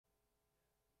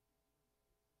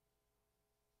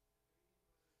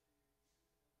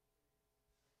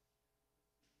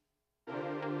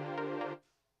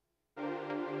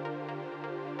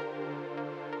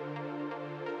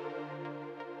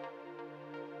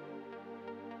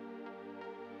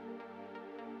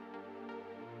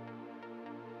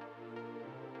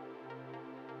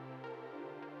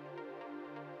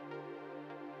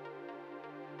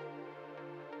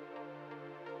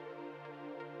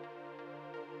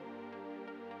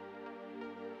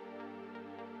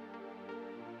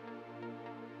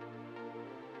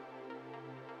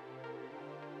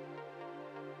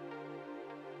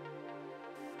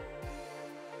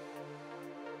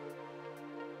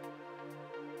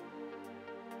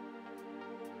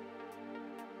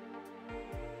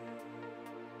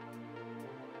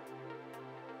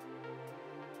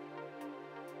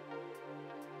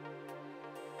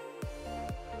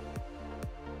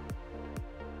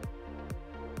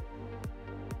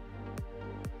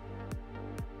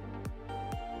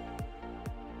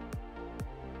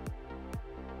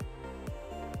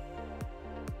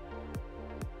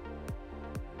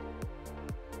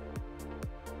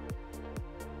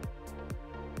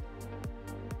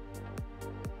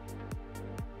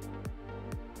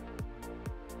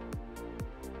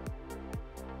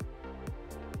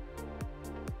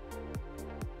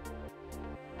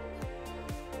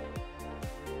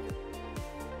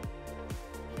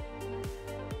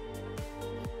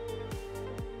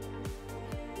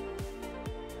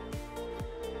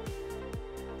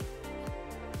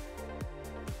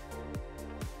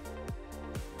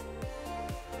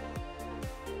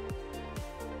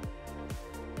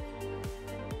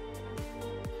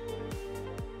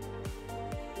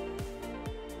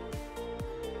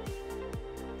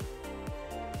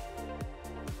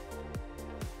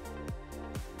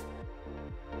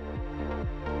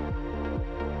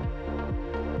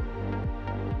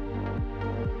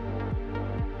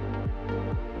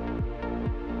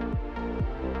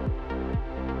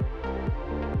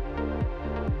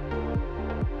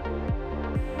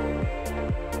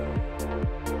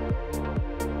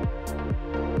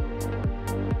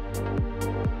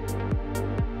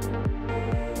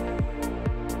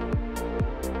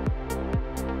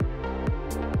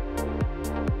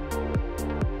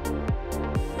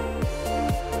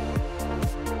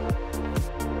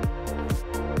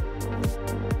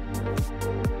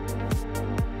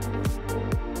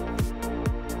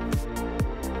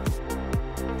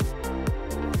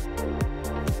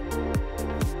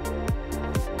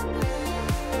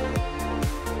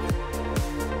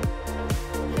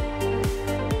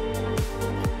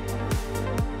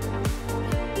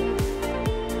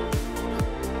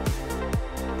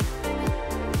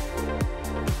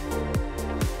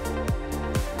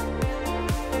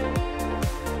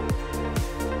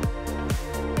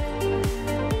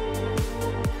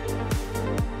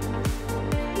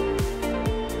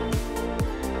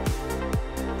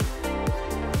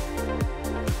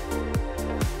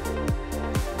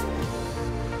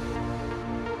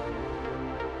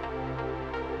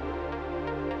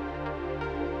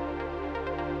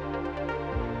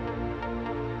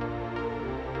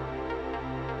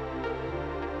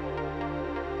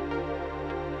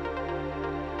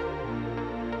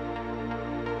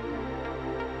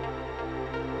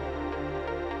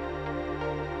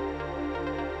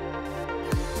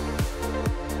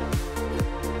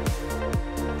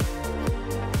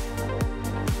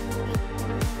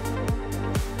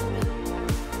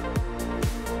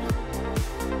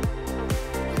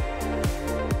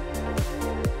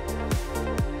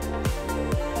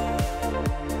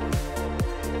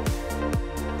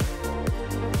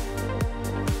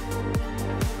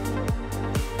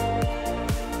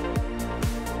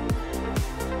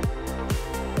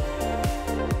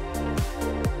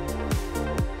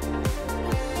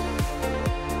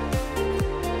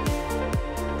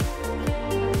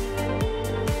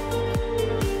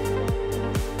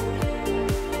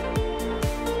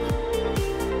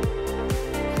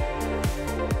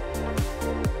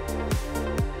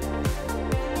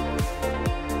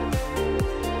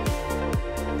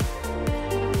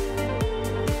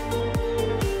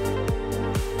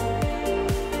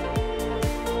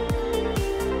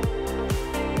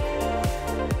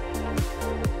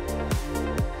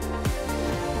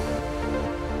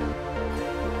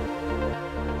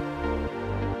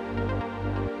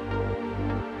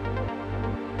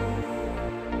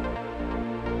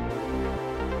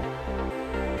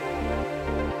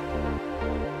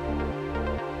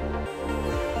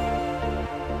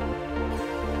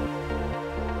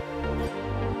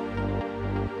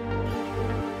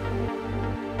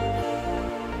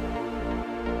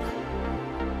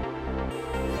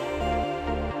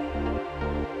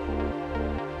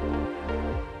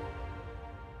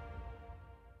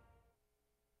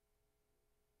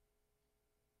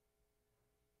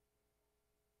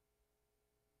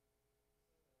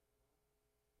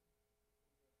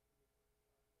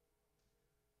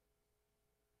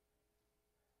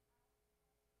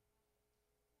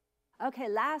Okay,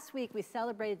 last week we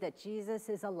celebrated that Jesus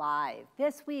is alive.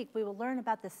 This week we will learn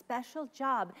about the special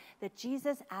job that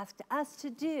Jesus asked us to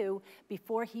do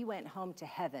before he went home to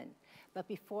heaven. But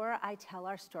before I tell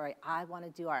our story, I want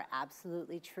to do our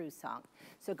Absolutely True song.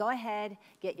 So go ahead,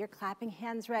 get your clapping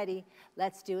hands ready.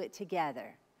 Let's do it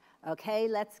together. Okay,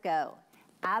 let's go.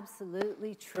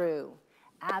 Absolutely true.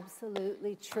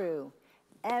 Absolutely true.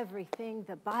 Everything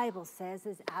the Bible says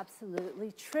is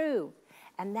absolutely true.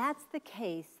 And that's the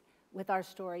case with our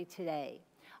story today.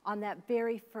 On that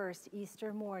very first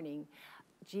Easter morning,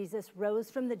 Jesus rose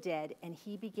from the dead and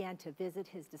he began to visit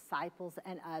his disciples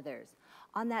and others.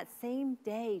 On that same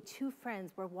day, two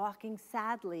friends were walking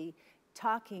sadly,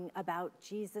 talking about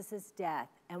Jesus' death.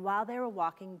 And while they were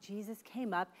walking, Jesus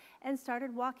came up and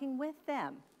started walking with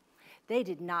them. They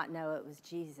did not know it was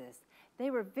Jesus.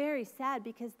 They were very sad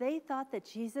because they thought that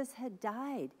Jesus had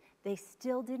died. They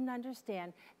still didn't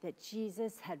understand that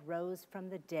Jesus had rose from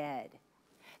the dead.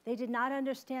 They did not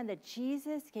understand that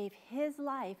Jesus gave his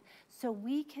life so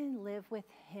we can live with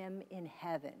him in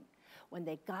heaven. When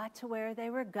they got to where they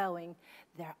were going,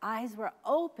 their eyes were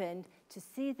opened to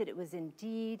see that it was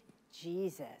indeed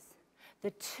Jesus. The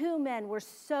two men were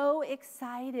so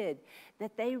excited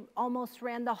that they almost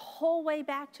ran the whole way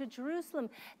back to Jerusalem.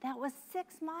 That was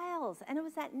 6 miles, and it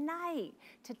was at night,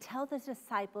 to tell the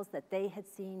disciples that they had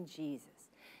seen Jesus.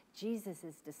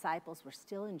 Jesus' disciples were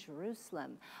still in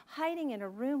Jerusalem, hiding in a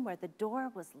room where the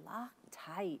door was locked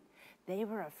tight. They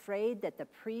were afraid that the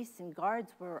priests and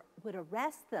guards would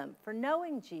arrest them for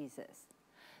knowing Jesus.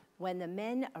 When the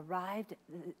men arrived,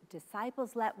 the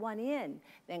disciples let one in,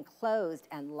 then closed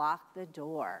and locked the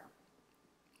door.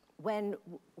 When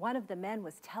one of the men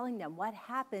was telling them what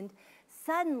happened,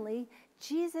 suddenly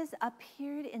Jesus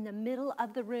appeared in the middle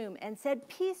of the room and said,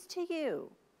 "Peace to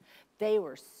you." They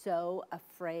were so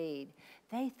afraid.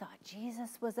 They thought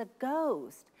Jesus was a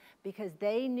ghost because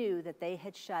they knew that they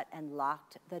had shut and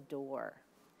locked the door.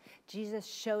 Jesus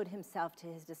showed himself to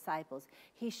his disciples.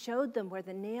 He showed them where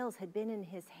the nails had been in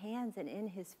his hands and in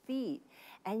his feet.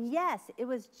 And yes, it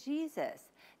was Jesus.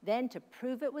 Then, to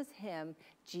prove it was him,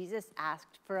 Jesus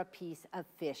asked for a piece of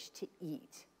fish to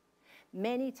eat.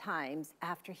 Many times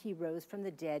after he rose from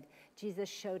the dead, Jesus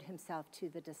showed himself to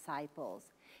the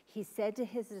disciples. He said to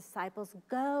his disciples,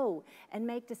 "Go and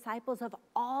make disciples of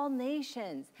all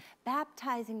nations,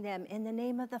 baptizing them in the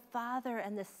name of the Father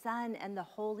and the Son and the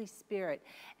Holy Spirit,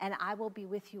 and I will be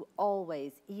with you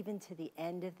always, even to the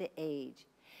end of the age."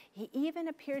 He even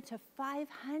appeared to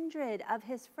 500 of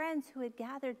his friends who had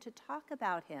gathered to talk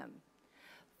about him.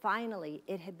 Finally,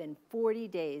 it had been 40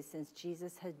 days since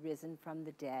Jesus had risen from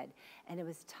the dead, and it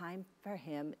was time for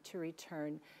him to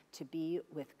return to be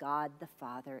with God the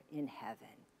Father in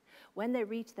heaven. When they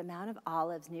reached the Mount of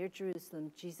Olives near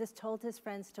Jerusalem, Jesus told his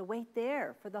friends to wait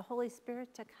there for the Holy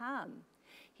Spirit to come.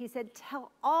 He said,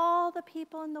 "Tell all the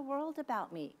people in the world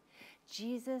about me."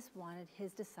 Jesus wanted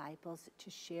his disciples to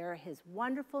share his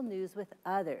wonderful news with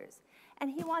others. And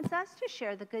he wants us to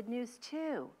share the good news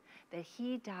too, that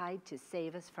he died to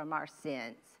save us from our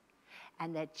sins,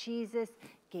 and that Jesus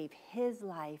gave his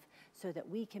life so that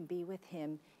we can be with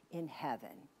him in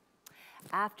heaven.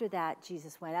 After that,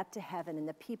 Jesus went up to heaven, and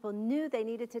the people knew they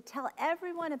needed to tell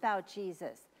everyone about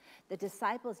Jesus. The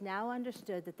disciples now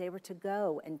understood that they were to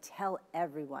go and tell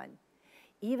everyone.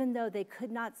 Even though they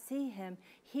could not see him,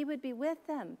 he would be with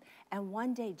them, and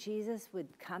one day Jesus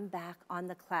would come back on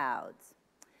the clouds.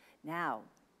 Now,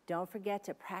 don't forget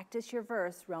to practice your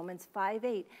verse, Romans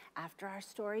 5:8, after our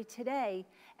story today,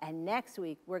 and next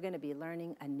week we're going to be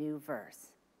learning a new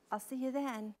verse. I'll see you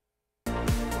then.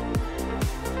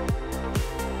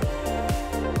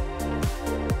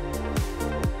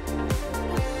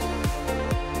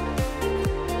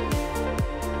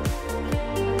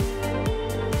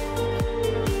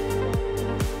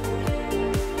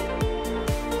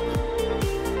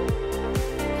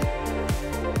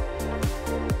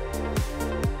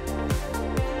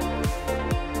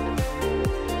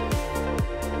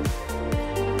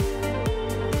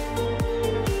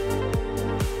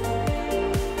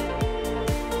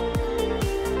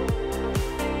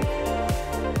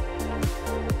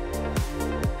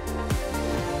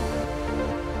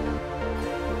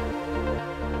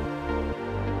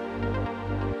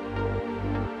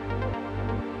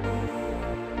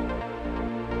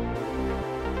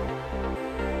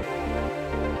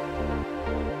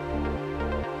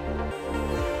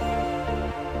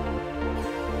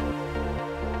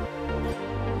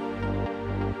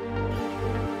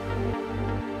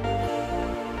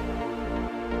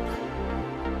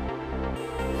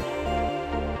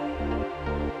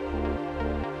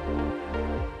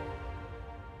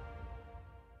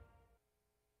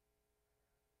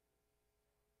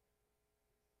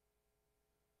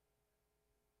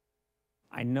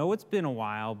 I know it's been a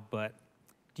while, but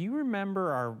do you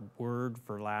remember our word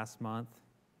for last month?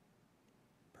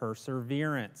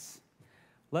 Perseverance.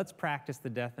 Let's practice the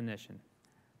definition.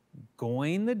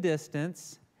 Going the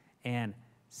distance and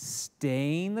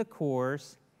staying the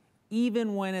course,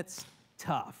 even when it's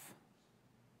tough.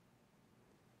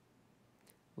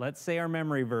 Let's say our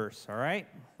memory verse, all right?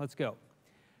 Let's go.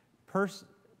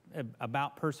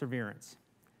 About perseverance.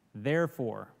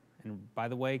 Therefore, and by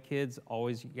the way, kids,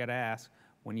 always you got to ask,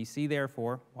 when you see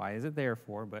therefore, why is it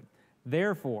therefore? But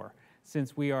therefore,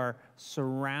 since we are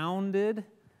surrounded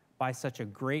by such a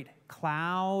great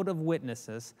cloud of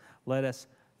witnesses, let us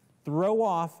throw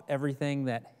off everything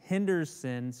that hinders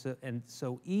sin and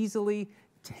so easily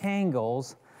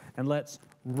tangles, and let's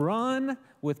run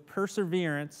with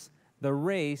perseverance the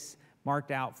race marked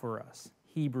out for us.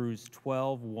 Hebrews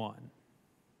 12:1.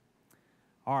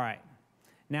 All right.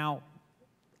 Now,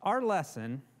 our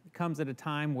lesson comes at a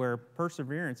time where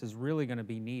perseverance is really going to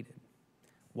be needed.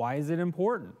 Why is it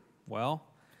important? Well,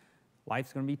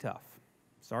 life's going to be tough.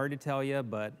 Sorry to tell you,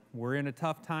 but we're in a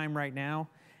tough time right now,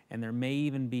 and there may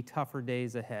even be tougher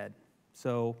days ahead.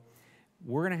 So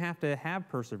we're going to have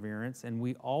perseverance, and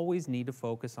we always need to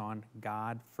focus on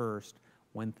God first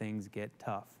when things get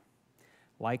tough.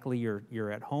 Likely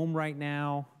you're at home right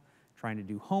now, trying to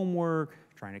do homework,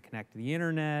 trying to connect to the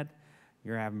internet.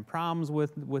 You're having problems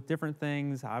with different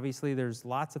things. Obviously, there's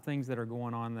lots of things that are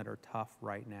going on that are tough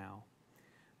right now.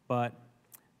 But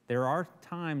there are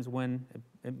times when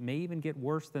it may even get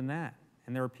worse than that.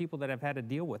 And there are people that have had to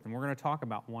deal with, and we're going to talk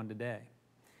about one today.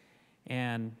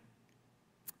 And,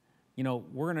 you know,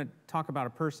 we're going to talk about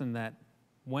a person that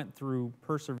went through,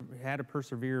 had to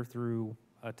persevere through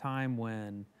a time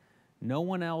when no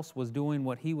one else was doing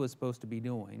what he was supposed to be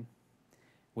doing,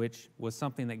 which was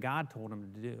something that God told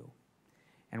him to do.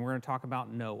 And we're going to talk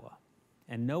about Noah.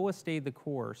 And Noah stayed the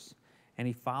course, and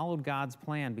he followed God's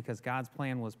plan because God's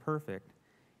plan was perfect,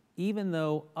 even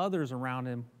though others around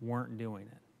him weren't doing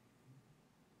it.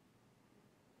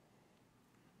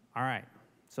 All right,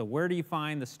 so where do you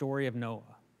find the story of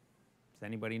Noah? Does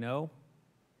anybody know?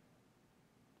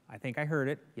 I think I heard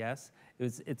it, yes.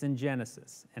 It's in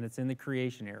Genesis, and it's in the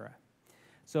creation era.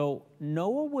 So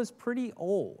Noah was pretty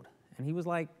old, and he was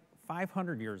like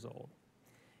 500 years old.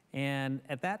 And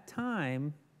at that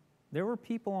time, there were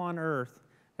people on earth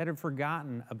that had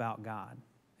forgotten about God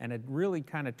and had really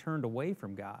kind of turned away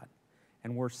from God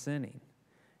and were sinning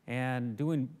and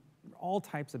doing all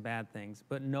types of bad things.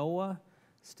 But Noah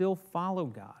still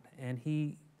followed God, and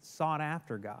he sought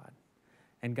after God.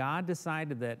 And God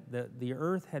decided that the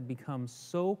earth had become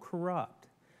so corrupt,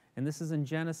 and this is in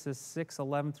Genesis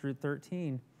 6:11 through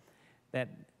 13, that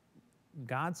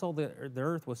God saw the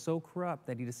earth was so corrupt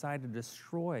that he decided to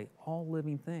destroy all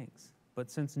living things.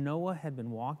 But since Noah had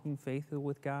been walking faithfully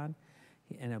with God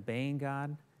and obeying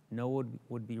God, Noah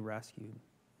would be rescued.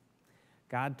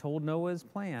 God told Noah his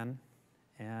plan,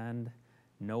 and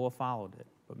Noah followed it.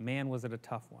 But man, was it a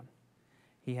tough one.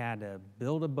 He had to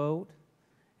build a boat,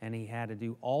 and he had to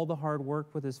do all the hard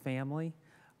work with his family,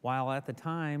 while at the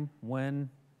time when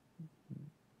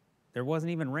there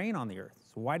wasn't even rain on the earth.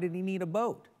 So why did he need a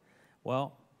boat?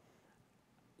 Well,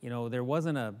 you know, there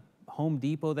wasn't a Home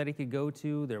Depot that he could go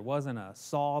to. There wasn't a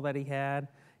saw that he had.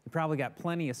 He probably got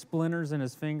plenty of splinters in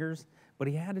his fingers, but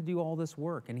he had to do all this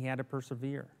work, and he had to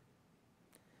persevere.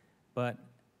 But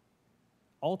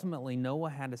ultimately, Noah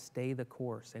had to stay the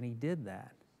course, and he did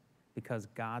that because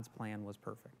God's plan was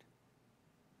perfect.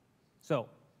 So,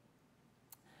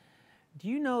 do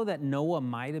you know that Noah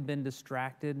might have been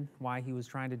distracted while he was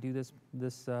trying to do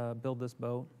build this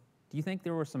boat? Do you think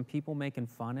there were some people making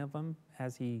fun of him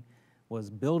as he was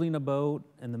building a boat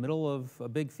in the middle of a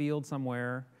big field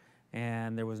somewhere,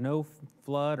 and there was no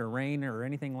flood or rain or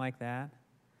anything like that?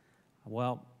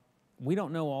 Well, we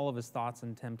don't know all of his thoughts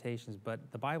and temptations,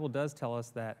 but the Bible does tell us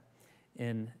that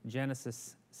in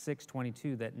Genesis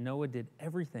 6:22 that Noah did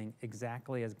everything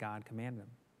exactly as God commanded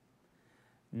him.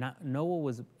 Noah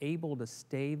was able to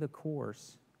stay the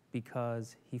course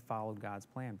because he followed God's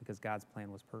plan, because God's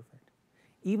plan was perfect.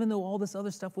 Even though all this other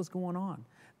stuff was going on,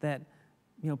 that,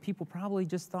 you know, people probably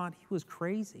just thought he was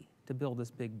crazy to build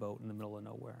this big boat in the middle of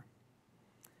nowhere.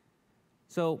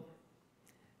 So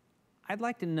I'd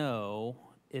like to know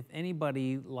if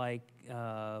anybody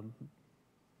knows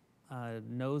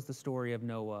the story of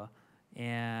Noah,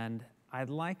 and I'd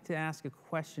like to ask a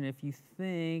question if you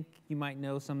think you might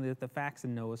know some of the facts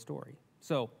in Noah's story.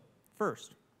 So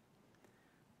first,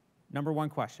 number one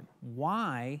question,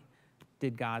 why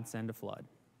did God send a flood?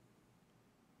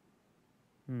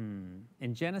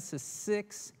 In Genesis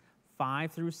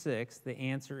 6:5 through 6, the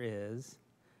answer is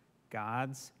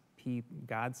God's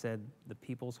God said the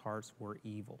people's hearts were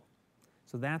evil.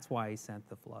 So that's why he sent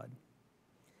the flood.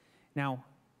 Now,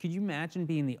 could you imagine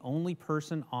being the only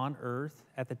person on earth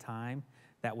at the time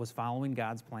that was following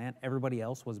God's plan? Everybody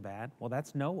else was bad. Well,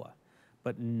 that's Noah.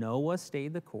 But Noah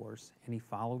stayed the course, and he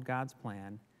followed God's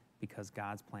plan because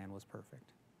God's plan was perfect.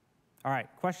 All right,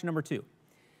 question number 2.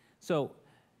 So,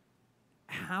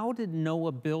 how did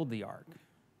Noah build the ark?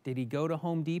 Did he go to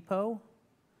Home Depot?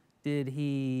 Did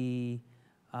he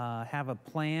have a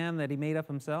plan that he made up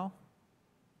himself?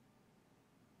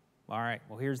 All right,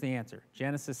 well, here's the answer.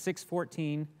 Genesis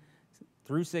 6:14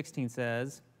 through 16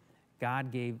 says,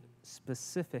 God gave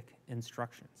specific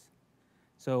instructions.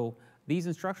 So these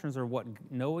instructions are what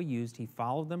Noah used. He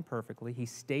followed them perfectly. He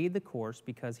stayed the course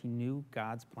because he knew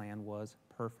God's plan was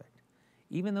perfect.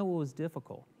 Even though it was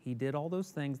difficult, he did all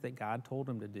those things that God told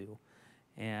him to do,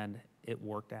 and it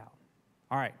worked out.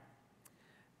 All right,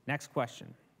 next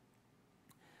question.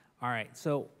 All right,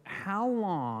 so how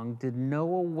long did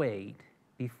Noah wait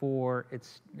before it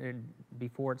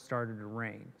started to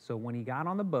rain? So when he got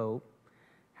on the boat,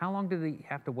 how long did he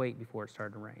have to wait before it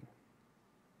started to rain?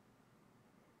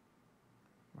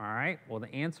 All right, well,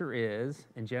 the answer is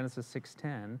in Genesis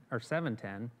 6:10 or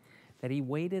 7:10 that he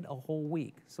waited a whole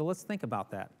week. So let's think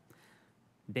about that.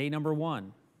 Day number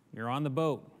 1, you're on the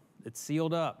boat, it's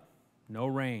sealed up, no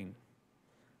rain.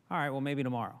 All right, well, maybe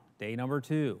tomorrow. Day number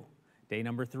 2, day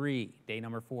number 3, day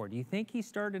number 4. Do you think he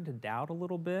started to doubt a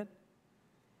little bit?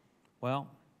 Well,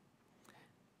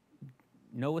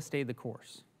 Noah stayed the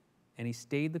course, and he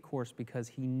stayed the course because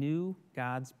he knew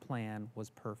God's plan was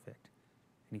perfect,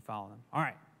 and he followed him. All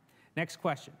right, next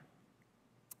question.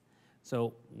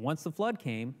 So once the flood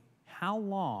came, how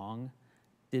long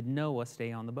did Noah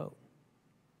stay on the boat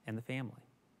and the family?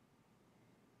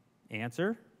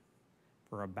 Answer,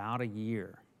 for about a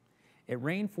year. It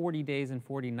rained 40 days and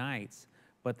 40 nights,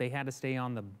 but they had to stay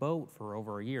on the boat for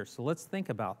over a year. So let's think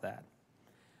about that.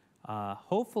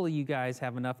 Hopefully you guys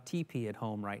have enough TP at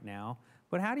home right now,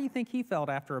 but how do you think he felt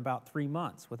after about 3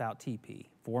 months without TP?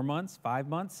 4 months, 5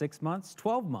 months, 6 months,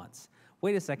 12 months?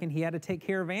 Wait a second, he had to take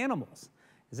care of animals.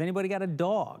 Has anybody got a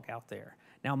dog out there?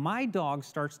 Now, my dog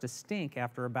starts to stink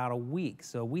after about a week,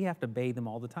 so we have to bathe him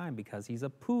all the time because he's a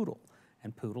poodle,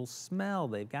 and poodles smell,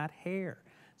 they've got hair.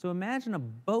 So imagine a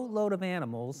boatload of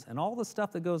animals and all the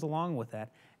stuff that goes along with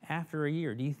that after a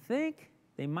year. Do you think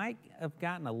they might have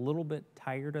gotten a little bit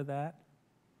tired of that?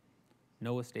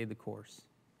 Noah stayed the course,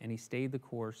 and he stayed the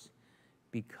course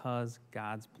because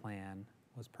God's plan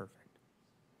was perfect.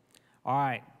 All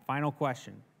right, final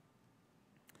question.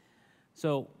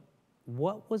 So,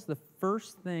 what was the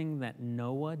first thing that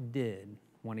Noah did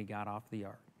when he got off the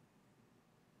ark?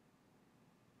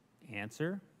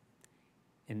 Answer,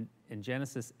 in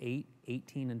Genesis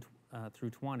 8:18 through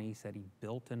 20, he said he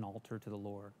built an altar to the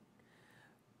Lord.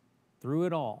 Through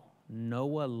it all,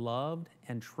 Noah loved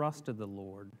and trusted the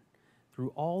Lord. Through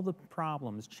all the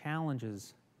problems,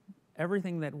 challenges,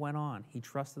 everything that went on, he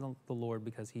trusted the Lord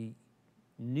because he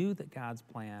knew that God's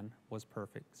plan was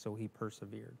perfect, so he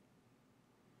persevered.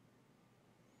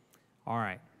 All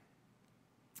right.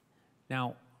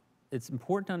 Now, it's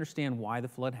important to understand why the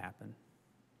flood happened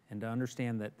and to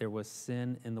understand that there was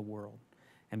sin in the world.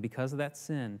 And because of that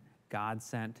sin, God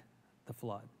sent the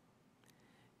flood.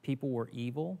 People were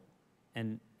evil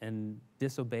and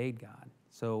disobeyed God.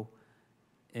 So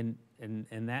in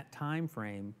that time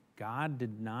frame, God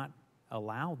did not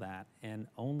allow that and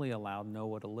only allowed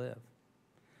Noah to live.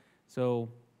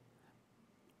 So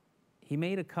he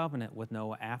made a covenant with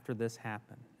Noah after this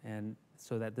happened, and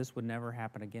so that this would never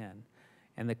happen again.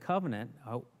 And the covenant,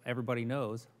 everybody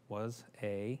knows, was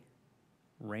a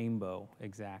rainbow,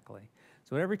 exactly.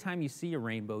 So every time you see a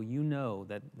rainbow, you know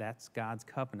that that's God's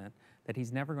covenant, that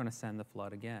he's never going to send the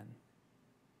flood again.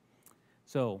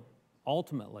 So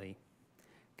ultimately,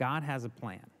 God has a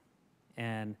plan,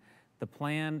 and the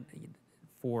plan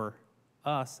for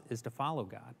us is to follow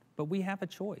God. But we have a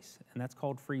choice, and that's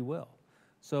called free will.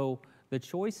 So the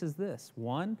choice is this.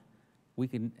 One, we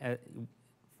can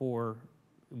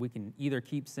either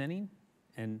keep sinning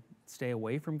and stay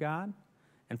away from God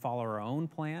and follow our own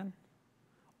plan,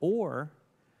 or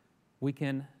we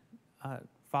can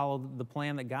follow the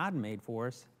plan that God made for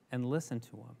us and listen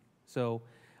to him. So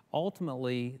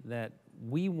ultimately, that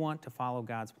we want to follow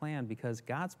God's plan because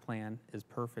God's plan is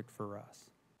perfect for us.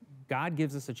 God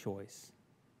gives us a choice.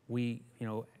 We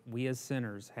as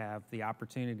sinners have the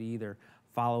opportunity to either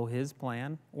follow his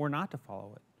plan or not to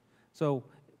follow it. So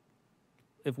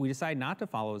if we decide not to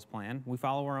follow his plan, we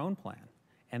follow our own plan,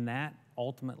 and that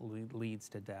ultimately leads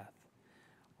to death.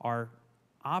 Our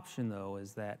option, though,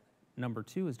 is that number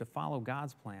 2 is to follow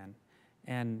God's plan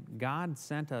And God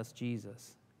sent us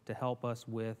Jesus to help us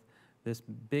with this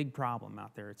big problem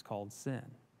out there. It's called sin.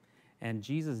 And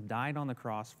Jesus died on the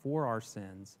cross for our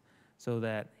sins so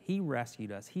that he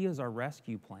rescued us. He is our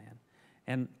rescue plan.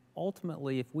 And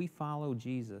ultimately, if we follow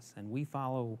Jesus and we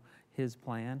follow his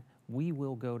plan, we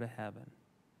will go to heaven.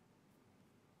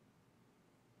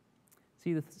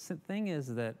 See, the thing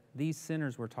is that these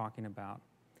sinners we're talking about,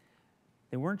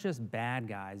 they weren't just bad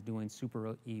guys doing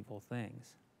super evil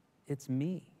things. It's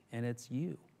me and it's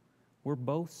you. We're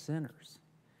both sinners.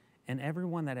 And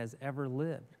everyone that has ever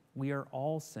lived, we are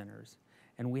all sinners.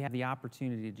 And we have the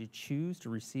opportunity to choose to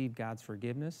receive God's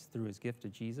forgiveness through his gift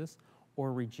of Jesus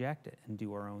or reject it and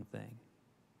do our own thing.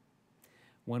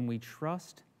 When we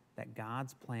trust that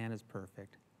God's plan is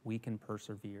perfect, we can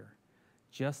persevere.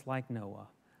 Just like Noah,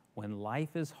 when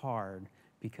life is hard,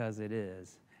 because it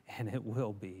is, and it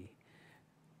will be,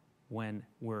 when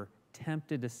we're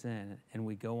tempted to sin and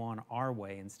we go on our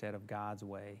way instead of God's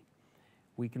way,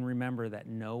 we can remember that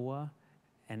Noah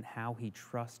and how he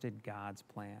trusted God's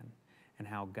plan and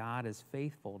how God is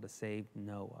faithful to save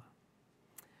Noah.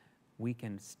 We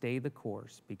can stay the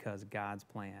course because God's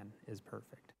plan is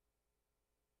perfect.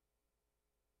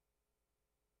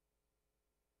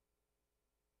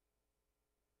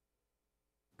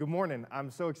 Good morning.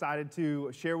 I'm so excited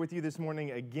to share with you this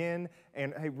morning again.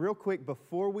 And hey, real quick,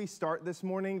 before we start this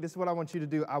morning, this is what I want you to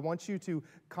do. I want you to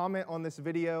comment on this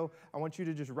video. I want you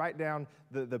to just write down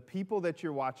the people that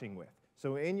you're watching with.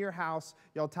 So in your house,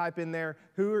 y'all type in there,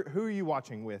 who are you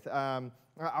watching with? I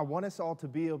want us all to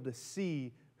be able to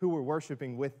see who we're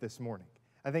worshiping with this morning.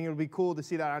 I think it would be cool to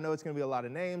see that. I know it's going to be a lot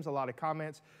of names, a lot of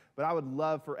comments, but I would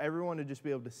love for everyone to just be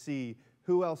able to see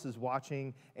who else is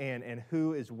watching and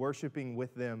who is worshiping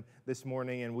with them this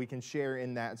morning, and we can share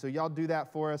in that. So y'all do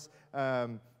that for us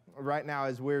right now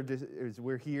as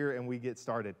we're here and we get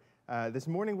started. This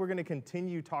morning we're going to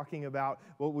continue talking about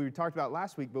what we talked about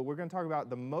last week, but we're going to talk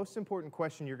about the most important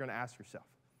question you're going to ask yourself.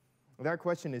 That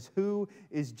question is, who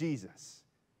is Jesus?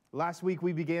 Last week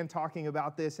we began talking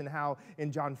about this and how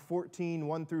in John 14,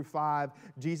 1 through 5,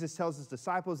 Jesus tells his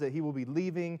disciples that he will be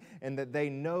leaving and that they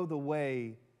know the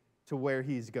way to where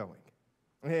he's going.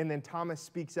 And then Thomas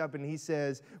speaks up and he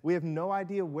says, we have no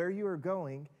idea where you are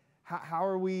going.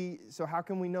 How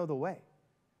can we know the way?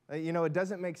 You know, it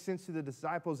doesn't make sense to the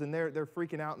disciples, and they're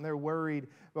freaking out and they're worried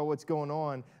about what's going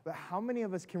on. But how many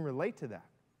of us can relate to that?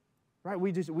 Right?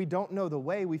 We don't know the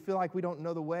way. We feel like we don't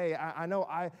know the way. I know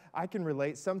I can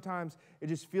relate. Sometimes it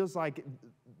just feels like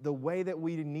the way that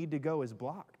we need to go is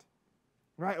blocked.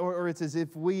 Right? Or it's as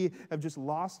if we have just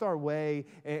lost our way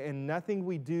and nothing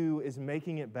we do is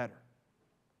making it better.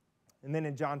 And then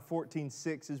in John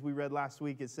 14:6, as we read last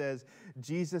week, it says,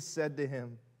 Jesus said to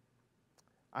him,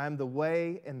 I am the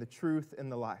way and the truth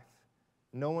and the life.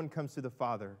 No one comes to the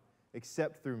Father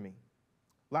except through me.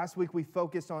 Last week we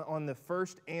focused on the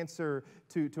first answer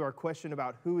to our question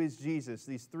about who is Jesus,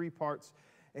 these three parts.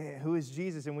 Who is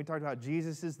Jesus? And we talked about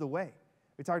Jesus is the way.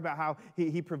 We talked about how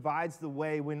he provides the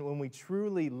way. When we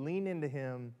truly lean into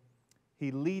him, he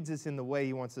leads us in the way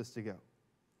he wants us to go.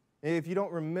 If you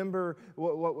don't remember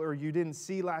or you didn't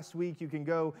see last week, you can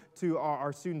go to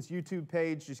our students' YouTube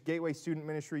page, just Gateway Student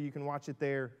Ministry. You can watch it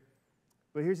there.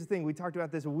 But here's the thing. We talked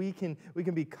about this. We can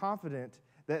be confident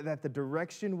that the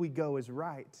direction we go is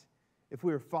right if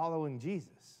we are following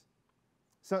Jesus.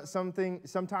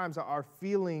 Sometimes our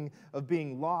feeling of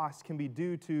being lost can be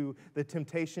due to the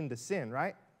temptation to sin,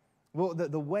 right? Well,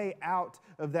 the way out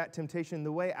of that temptation,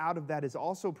 the way out of that is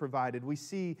also provided. We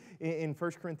see in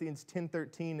 1 Corinthians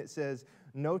 10:13, it says,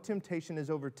 no temptation has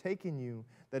overtaken you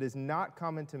that is not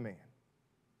common to man.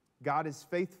 God is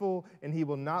faithful, and he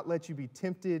will not let you be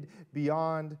tempted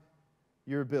beyond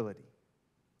your ability.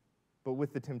 But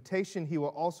with the temptation, he will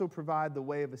also provide the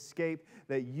way of escape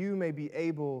that you may be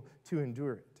able to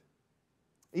endure it.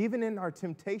 Even in our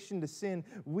temptation to sin,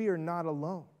 we are not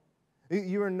alone.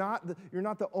 You're not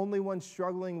the only one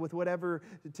struggling with whatever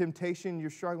temptation you're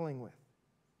struggling with.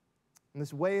 And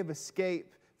this way of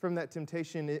escape from that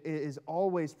temptation is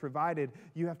always provided.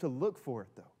 You have to look for it,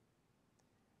 though.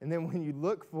 And then when you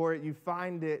look for it, you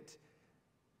find it,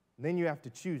 then you have to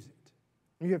choose it.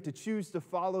 You have to choose to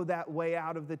follow that way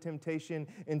out of the temptation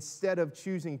instead of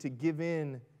choosing to give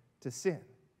in to sin.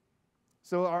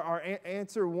 So our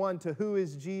answer one to who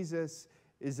is Jesus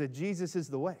is that Jesus is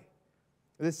the way.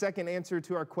 The second answer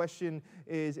to our question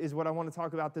is what I want to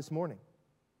talk about this morning.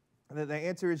 The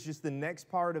answer is just the next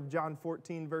part of John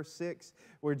 14, verse 6,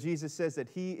 where Jesus says that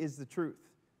he is the truth.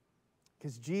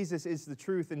 Because Jesus is the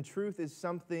truth, and truth is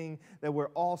something that we're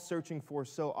all searching for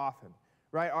so often.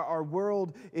 right? Our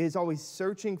world is always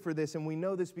searching for this, and we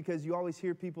know this because you always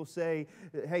hear people say,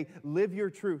 hey, live your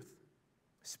truth.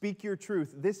 Speak your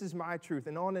truth. This is my truth.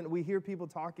 And on and we hear people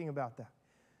talking about that.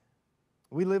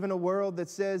 We live in a world that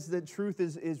says that truth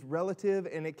is relative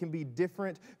and it can be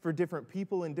different for different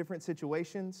people in different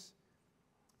situations.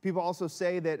 People also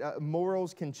say that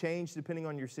morals can change depending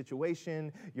on your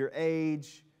situation, your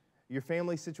age, your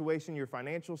family situation, your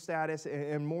financial status,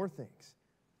 and more things.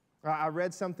 I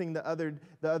read something the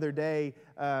other day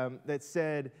that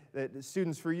said that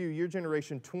students, for you, your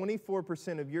generation,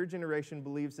 24% of your generation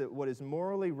believes that what is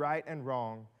morally right and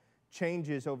wrong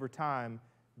changes over time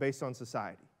based on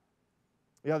society.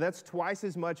 You know, that's twice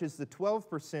as much as the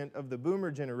 12% of the boomer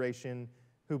generation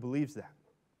who believes that.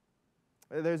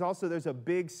 There's a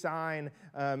big sign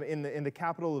in the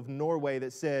capital of Norway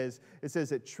that says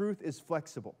that truth is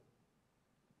flexible.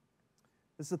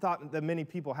 This is a thought that many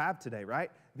people have today,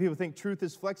 right? People think truth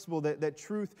is flexible, that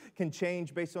truth can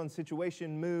change based on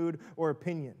situation, mood, or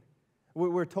opinion.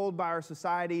 We're told by our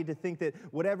society to think that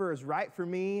whatever is right for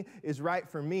me is right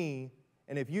for me,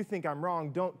 and if you think I'm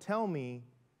wrong, don't tell me,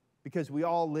 because we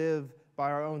all live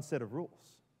by our own set of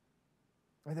rules.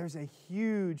 There's a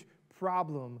huge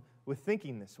problem with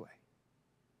thinking this way.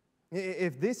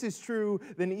 If this is true,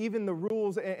 then even the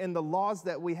rules and the laws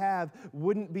that we have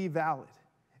wouldn't be valid.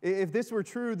 If this were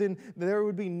true, then there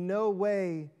would be no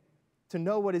way to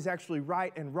know what is actually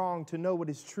right and wrong, to know what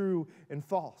is true and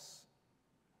false.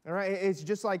 All right? It's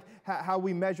just like how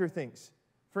we measure things.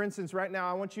 For instance, right now,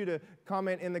 I want you to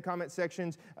comment in the comment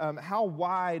sections, how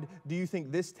wide do you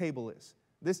think this table is?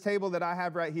 This table that I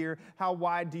have right here, how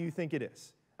wide do you think it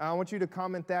is? I want you to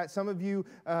comment that. Some of you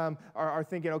are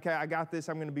thinking, okay, I got this,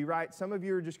 I'm going to be right. Some of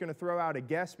you are just going to throw out a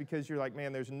guess because you're like,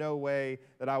 man, there's no way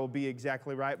that I will be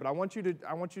exactly right. But I want you to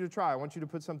try. I want you to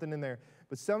put something in there.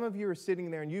 But some of you are sitting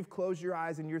there and you've closed your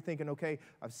eyes and you're thinking, okay,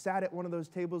 I've sat at one of those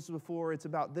tables before. It's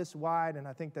about this wide, and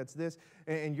I think that's this.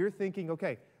 And you're thinking,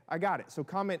 okay, I got it. So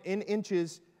comment in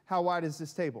inches, how wide is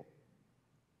this table?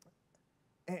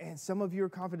 And some of you are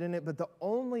confident in it, but the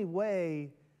only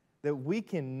way that we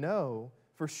can know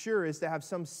for sure is to have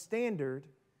some standard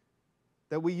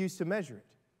that we use to measure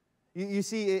it. You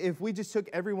see, if we just took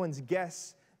everyone's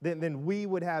guess, then we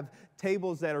would have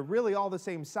tables that are really all the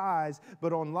same size,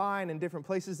 but online in different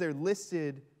places they're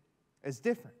listed as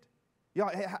different.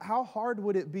 Y'all, how hard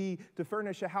would it be to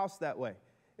furnish a house that way?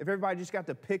 If everybody just got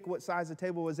to pick what size the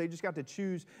table was, they just got to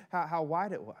choose how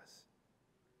wide it was.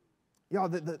 Y'all,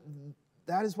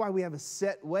 that is why we have a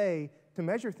set way to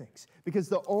measure things. Because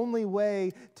the only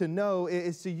way to know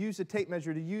is to use a tape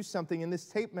measure, to use something, and this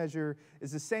tape measure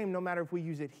is the same no matter if we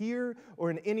use it here or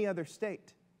in any other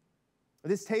state.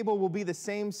 This table will be the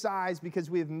same size because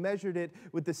we have measured it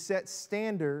with the set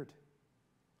standard,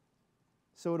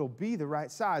 so it'll be the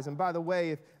right size. And by the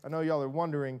way, if I know y'all are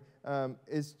wondering,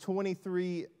 is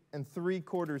 23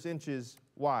 3/4 inches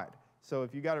wide. So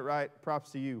if you got it right,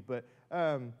 props to you. But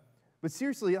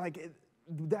seriously, like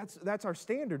that's our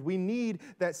standard. We need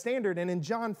that standard. And in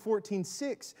John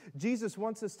 14:6, Jesus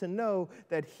wants us to know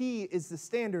that He is the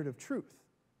standard of truth.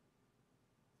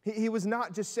 He was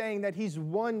not just saying that He's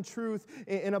one truth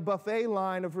in a buffet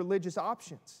line of religious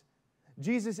options.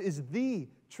 Jesus is the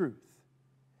truth.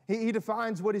 He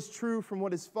defines what is true from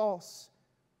what is false.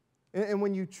 And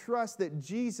when you trust that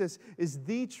Jesus is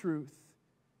the truth,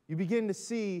 you begin to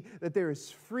see that there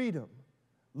is freedom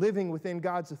living within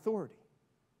God's authority.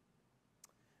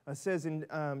 It says in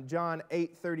John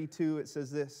 8:32, it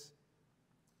says this,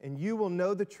 "And you will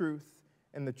know the truth,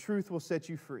 and the truth will set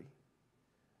you free."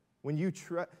 When you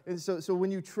so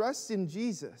when you trust in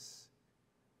Jesus,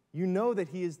 you know that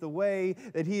He is the way,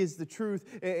 that He is the truth,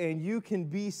 and you can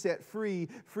be set free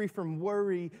from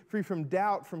worry, free from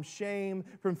doubt, from shame,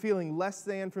 from feeling less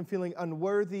than, from feeling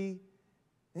unworthy,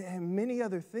 and many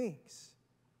other things.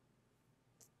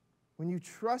 When you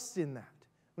trust in that,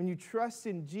 when you trust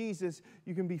in Jesus,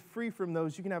 you can be free from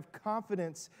those. You can have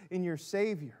confidence in your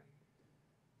Savior.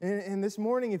 And this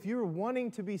morning, if you're wanting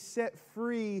to be set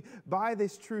free by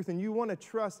this truth and you want to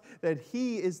trust that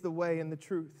He is the way and the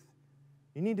truth,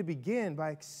 you need to begin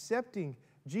by accepting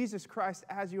Jesus Christ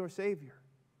as your Savior.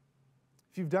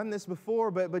 If you've done this before,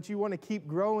 but you want to keep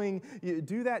growing,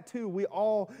 do that too. We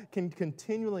all can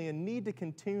continually and need to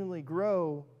continually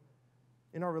grow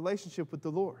in our relationship with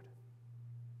the Lord.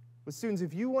 But students,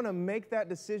 if you want to make that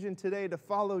decision today to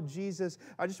follow Jesus,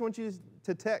 I just want you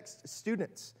to text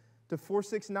students to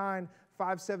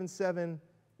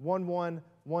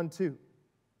 469-577-1112.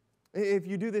 If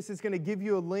you do this, it's going to give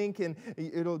you a link and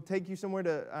it'll take you somewhere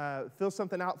to fill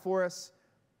something out for us.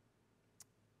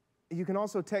 You can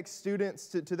also text students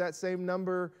to that same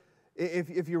number,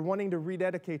 If you're wanting to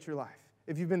rededicate your life,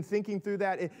 if you've been thinking through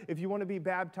that, if you want to be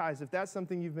baptized, if that's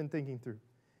something you've been thinking through,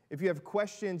 if you have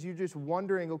questions, you're just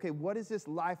wondering, okay, what does this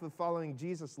life of following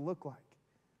Jesus look like?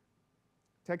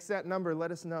 Text that number,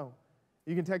 let us know.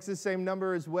 You can text the same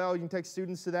number as well. You can text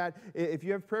students to that. If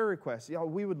you have prayer requests,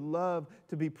 we would love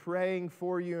to be praying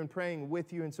for you and praying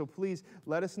with you. And so please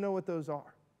let us know what those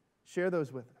are. Share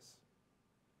those with us.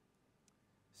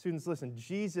 Students, listen,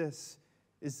 Jesus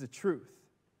is the truth,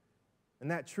 and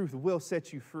that truth will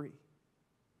set you free.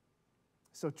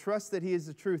 So trust that He is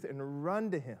the truth and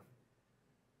run to Him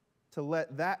to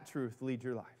let that truth lead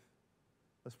your life.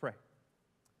 Let's pray.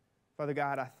 Father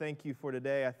God, I thank you for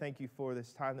today. I thank you for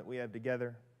this time that we have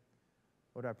together.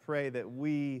 Lord, I pray that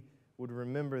we would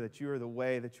remember that you are the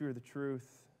way, that you are the truth,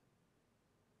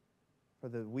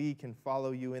 that we can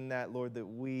follow you in that, Lord, that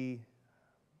we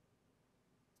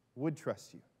would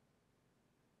trust you.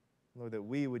 Lord, that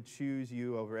we would choose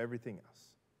you over everything else.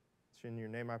 It's in your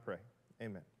name I pray.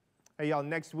 Amen. Hey, y'all,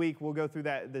 next week we'll go through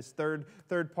this third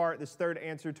part, this third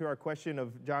answer to our question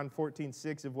of John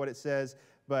 14:6 of what it says.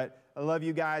 But I love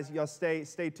you guys. Y'all stay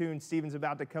tuned. Stephen's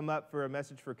about to come up for a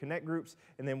message for Connect Groups,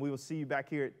 and then we will see you back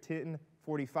here at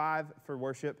 10:45 for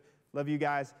worship. Love you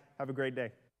guys. Have a great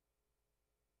day.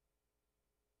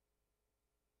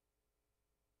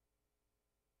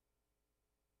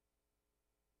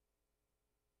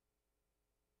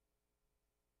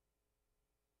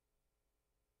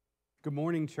 Good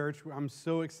morning, church. I'm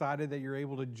so excited that you're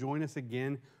able to join us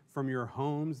again from your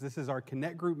homes. This is our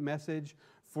Connect Group message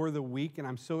for the week, and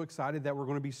I'm so excited that we're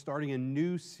going to be starting a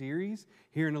new series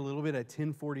here in a little bit at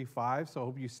 10:45. So I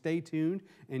hope you stay tuned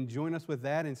and join us with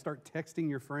that, and start texting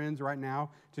your friends right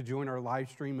now to join our live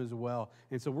stream as well.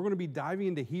 And so we're going to be diving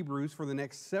into Hebrews for the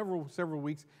next several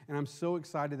weeks, and I'm so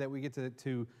excited that we get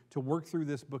to work through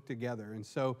this book together. And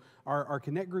so our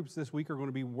Connect Groups this week are going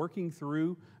to be working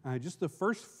through just the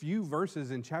first few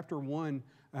verses in chapter 1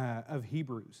 of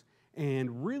Hebrews.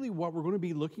 And really what we're going to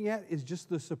be looking at is just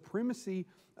the supremacy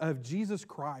of Jesus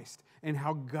Christ and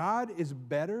how God is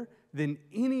better than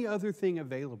any other thing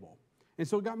available. And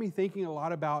so it got me thinking a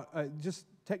lot about just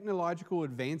technological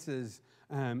advances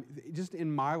just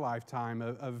in my lifetime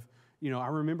I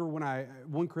remember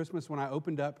one Christmas when I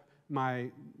opened up my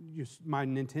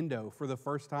Nintendo for the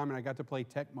first time, and I got to play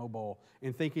Tecmo Bowl,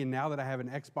 and thinking now that I have an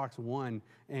Xbox One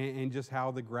and just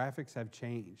how the graphics have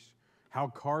changed, how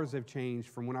cars have changed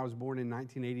from when I was born in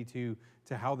 1982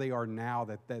 to how they are now,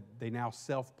 that they now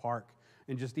self-park.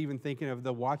 And just even thinking of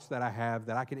the watch that I have,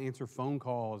 that I can answer phone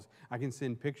calls, I can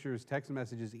send pictures, text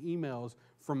messages, emails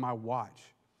from my watch.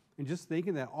 And just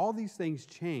thinking that all these things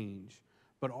change,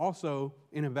 but also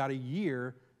in about a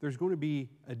year, there's going to be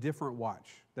a different watch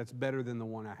that's better than the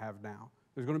one I have now.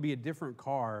 There's going to be a different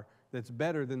car that's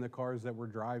better than the cars that we're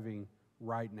driving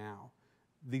right now.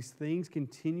 These things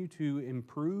continue to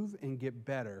improve and get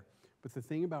better. But the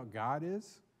thing about God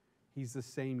is, He's the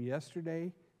same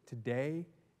yesterday, today,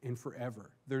 and forever.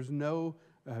 There's no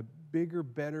bigger,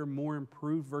 better, more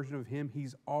improved version of Him.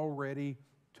 He's already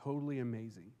totally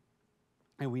amazing.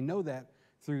 And we know that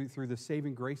through the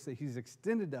saving grace that He's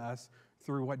extended to us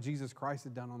through what Jesus Christ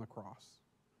had done on the cross.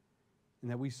 And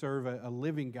that we serve a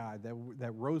living God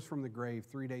that rose from the grave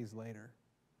 3 days later.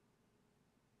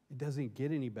 It doesn't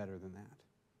get any better than that.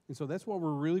 And so that's what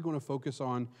we're really going to focus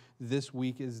on this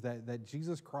week, is that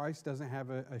Jesus Christ doesn't have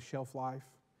a shelf life.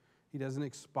 He doesn't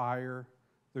expire.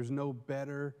 There's no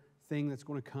better thing that's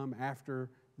going to come after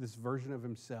this version of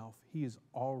Himself. He is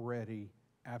already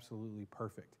absolutely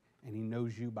perfect, and He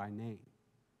knows you by name.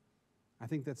 I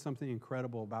think that's something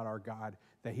incredible about our God,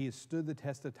 that He has stood the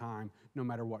test of time, no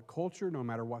matter what culture, no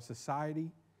matter what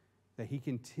society, that He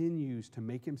continues to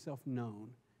make Himself known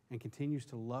and continues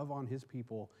to love on His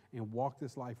people and walk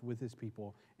this life with His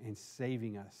people and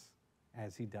saving us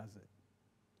as He does it.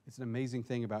 It's an amazing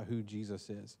thing about who Jesus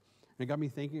is. And it got me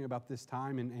thinking about this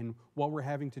time and what we're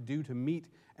having to do to meet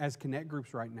as Connect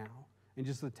Groups right now, and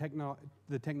just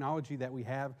the technology that we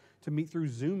have to meet through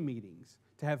Zoom meetings,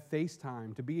 to have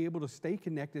FaceTime, to be able to stay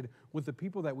connected with the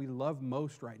people that we love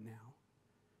most right now.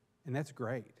 And that's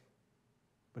great.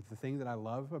 But the thing that I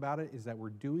love about it is that we're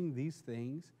doing these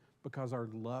things because our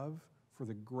love for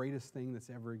the greatest thing that's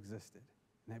ever existed,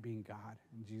 and that being God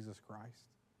and Jesus Christ.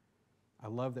 I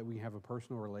love that we have a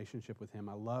personal relationship with Him.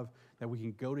 I love that we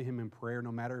can go to Him in prayer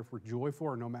no matter if we're joyful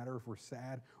or no matter if we're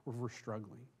sad or if we're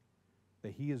struggling,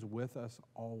 that He is with us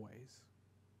always.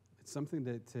 It's something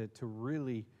to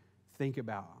really think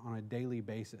about on a daily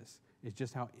basis, is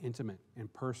just how intimate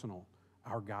and personal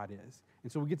our God is.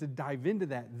 And so we get to dive into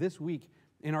that this week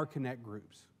in our Connect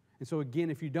Groups. And so again,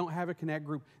 if you don't have a Connect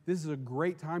group, this is a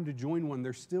great time to join one.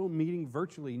 They're still meeting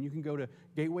virtually, and you can go to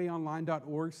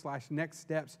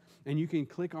gatewayonline.org/nextsteps, and you can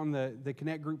click on the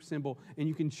Connect group symbol, and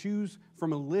you can choose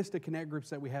from a list of Connect groups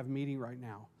that we have meeting right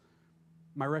now.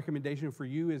 My recommendation for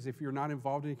you is, if you're not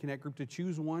involved in a Connect group, to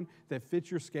choose one that fits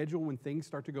your schedule when things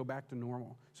start to go back to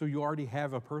normal, so you already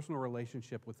have a personal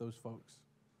relationship with those folks.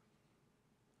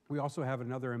 We also have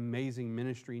another amazing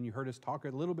ministry, and you heard us talk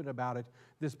a little bit about it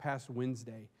this past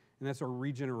Wednesday, and that's our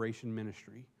regeneration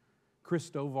ministry. Chris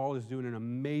Stovall is doing an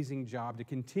amazing job to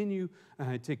continue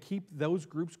to keep those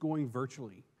groups going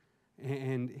virtually,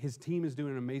 and his team is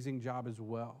doing an amazing job as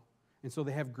well. And so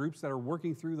they have groups that are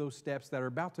working through those steps, that are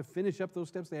about to finish up those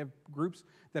steps. They have groups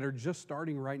that are just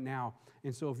starting right now.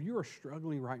 And so if you are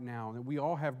struggling right now, and we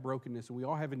all have brokenness, and we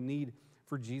all have a need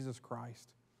for Jesus Christ,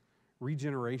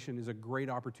 regeneration is a great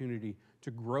opportunity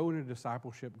to grow in a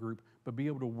discipleship group, but be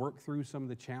able to work through some of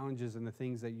the challenges and the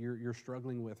things that you're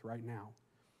struggling with right now.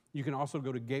 You can also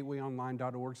go to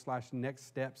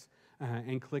gatewayonline.org/nextsteps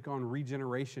and click on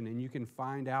regeneration, and you can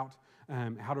find out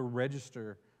how to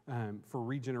register for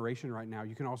regeneration right now.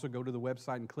 You can also go to the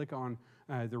website and click on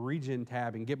the Regen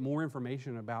tab and get more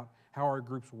information about how our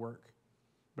groups work.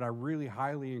 But I really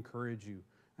highly encourage you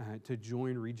to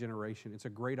join regeneration. It's a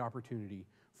great opportunity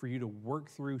for you to work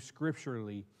through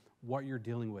scripturally what you're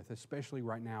dealing with, especially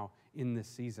right now in this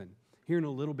season. Here in a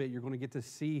little bit, you're going to get to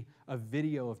see a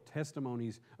video of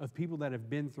testimonies of people that have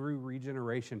been through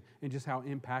regeneration and just how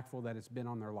impactful that it's been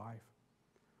on their life.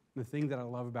 The thing that I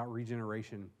love about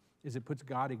regeneration is it puts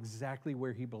God exactly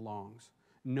where he belongs,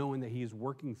 knowing that he is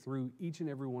working through each and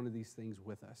every one of these things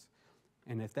with us.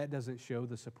 And if that doesn't show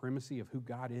the supremacy of who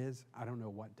God is, I don't know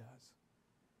what does.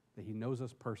 That he knows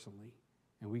us personally,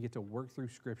 and we get to work through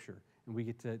Scripture, and we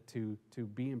get to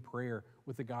be in prayer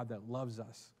with the God that loves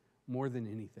us more than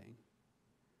anything.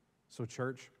 So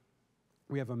church,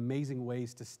 we have amazing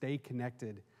ways to stay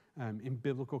connected in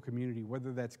biblical community,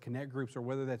 whether that's Connect groups or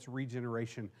whether that's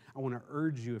regeneration. I want to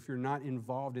urge you, if you're not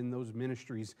involved in those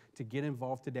ministries, to get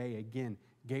involved today. Again,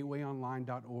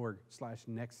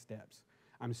 gatewayonline.org/nextsteps.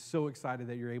 I'm so excited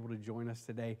that you're able to join us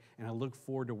today, and I look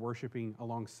forward to worshiping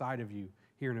alongside of you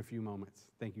here in a few moments.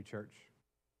 Thank you, church.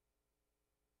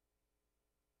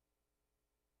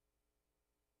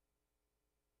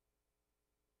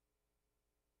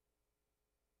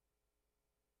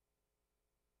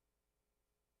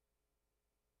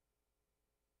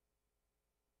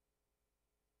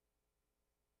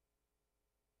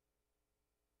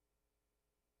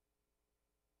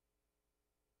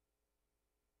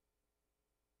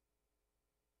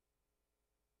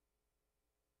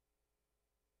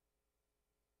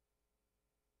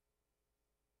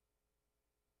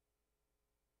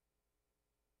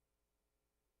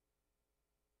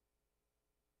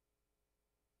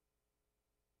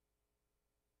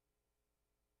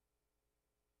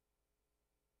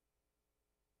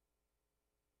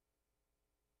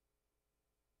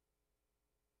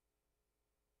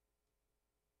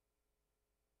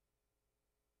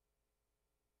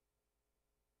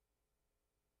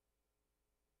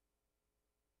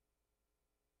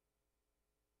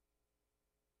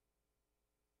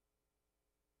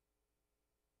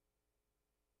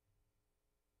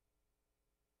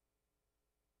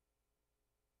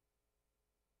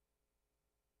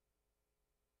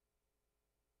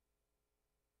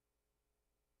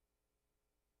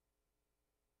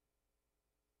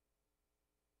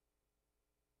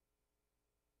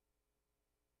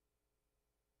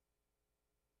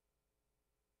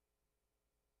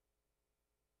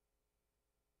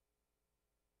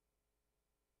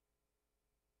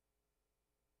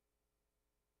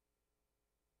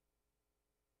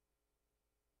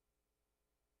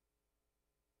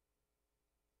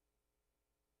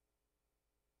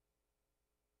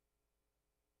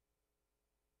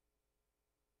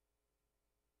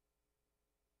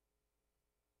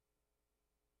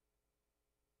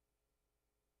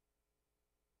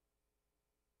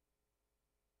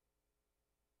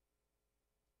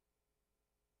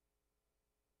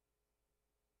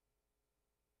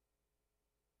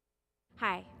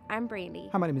 Hi, I'm Brandy.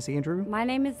 Hi, my name is Andrew. My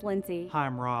name is Lindsay. Hi,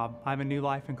 I'm Rob. I have a new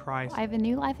life in Christ. I have a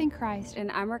new life in Christ.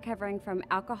 And I'm recovering from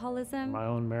alcoholism, my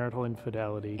own marital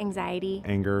infidelity, anxiety,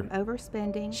 anger,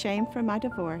 overspending, shame from my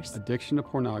divorce, addiction to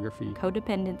pornography,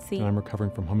 codependency, and I'm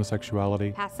recovering from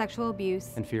homosexuality, past sexual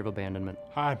abuse, and fear of abandonment.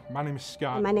 Hi, my name is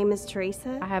Scott. My name is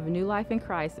Teresa. I have a new life in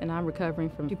Christ, and I'm recovering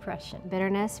from depression,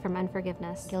 bitterness from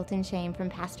unforgiveness, guilt and shame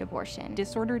from past abortion,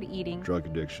 disordered eating, drug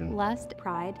addiction, lust,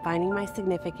 pride, finding my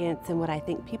significance in what I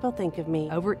think people think of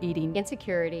me, overeating,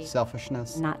 insecurity,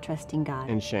 selfishness, not trusting God,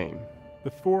 and shame.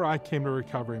 Before I came to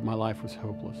recovery, my life was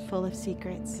hopeless. Full of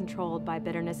secrets. Controlled by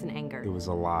bitterness and anger. It was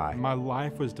a lie. My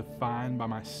life was defined by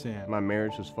my sin. My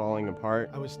marriage was falling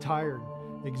apart. I was tired,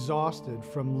 exhausted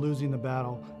from losing the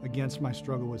battle against my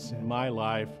struggle with sin. My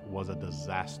life was a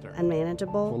disaster.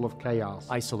 Unmanageable. Full of chaos.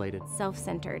 Isolated.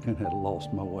 Self-centered. And had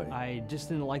lost my way. I just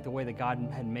didn't like the way that God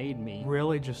had made me.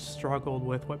 Really just struggled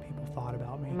with what people thought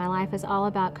about me. My life was all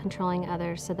about controlling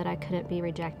others so that I couldn't be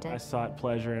rejected. I sought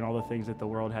pleasure in all the things that the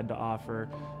world had to offer,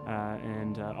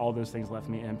 and all those things left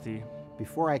me empty.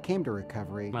 Before I came to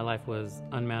recovery, My life was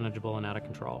unmanageable and out of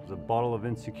control. It was a bottle of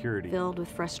insecurity. Filled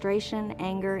with frustration,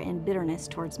 anger, and bitterness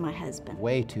towards my husband.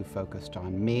 way too focused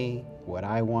on me, what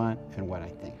I want, and what I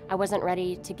think. I wasn't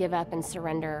ready to give up and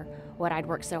surrender what I'd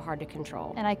worked so hard to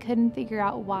control. And I couldn't figure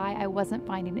out why I wasn't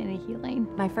finding any healing.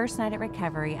 My first night at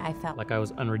recovery, I felt Like I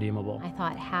was unredeemable. I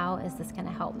thought, how is this going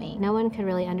to help me? No one could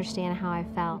really understand how I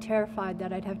felt. Terrified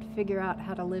that I'd have to figure out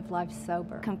how to live life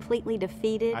sober. Completely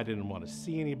defeated. I didn't want to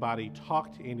see anybody,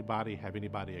 talk to anybody, have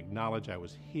anybody acknowledge I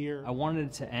was here. I wanted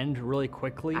it to end really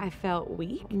quickly. I felt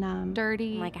weak, Numb.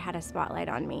 Dirty. Like I had a spotlight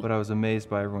on me. But I was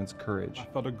amazed by everyone's courage. I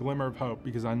felt a glimmer of hope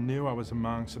because I knew I was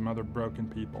among some other broken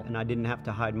people. And I didn't have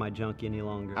to hide my junk any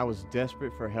longer. I was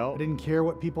desperate for help. I didn't care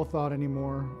what people thought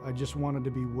anymore. I just wanted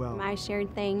to be well. I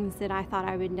shared things that I thought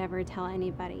I would never tell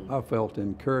anybody. I felt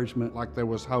encouragement, like there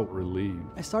was hope, relieved.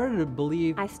 I started to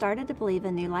believe I started to believe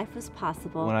a new life was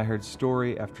possible. When I heard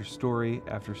story after story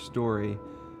after story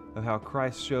of how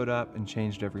Christ showed up and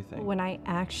changed everything. When I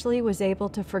actually was able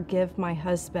to forgive my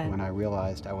husband. When I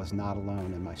realized I was not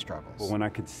alone in my struggles. When I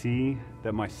could see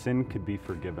that my sin could be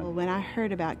forgiven. When I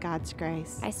heard about God's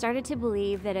grace. I started to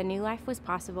believe that a new life was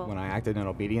possible. When I acted in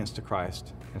obedience to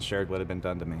Christ and shared what had been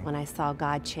done to me. when I saw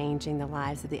God changing the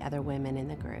lives of the other women in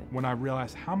the group. When I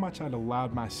realized how much I'd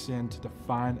allowed my sin to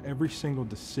define every single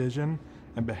decision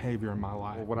and behavior in my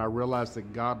life. When I realized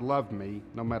that God loved me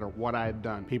no matter what I had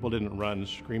done. People didn't run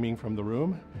screaming from the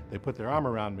room. They put their arm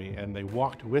around me and they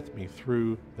walked with me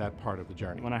through that part of the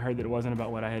journey. When I heard that it wasn't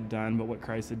about what I had done, but what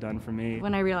Christ had done for me.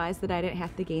 When I realized that I didn't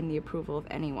have to gain the approval of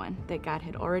anyone, that God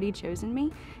had already chosen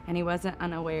me, and He wasn't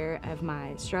unaware of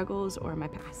my struggles or my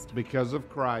past. Because of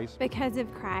Christ. Because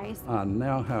of Christ. I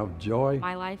now have joy.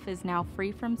 My life is now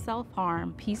free from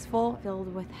self-harm, peaceful,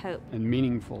 Filled with hope. And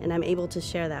meaningful. And I'm able to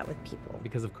share that with people.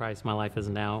 Because of Christ, my life is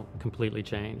now completely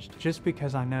changed. Just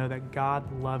because I know that God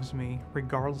loves me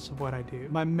regardless of what I do.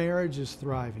 My marriage is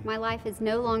thriving. My life is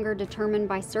no longer determined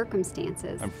by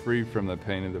circumstances. I'm free from the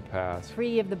pain of the past.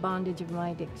 Free of the bondage of my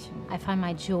addiction. I find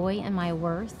my joy and my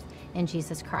worth in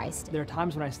Jesus Christ. there are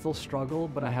times when I still struggle,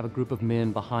 but I have a group of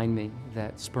men behind me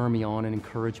that spur me on and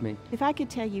encourage me. If I could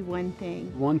tell you one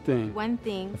thing. One thing. One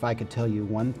thing. If I could tell you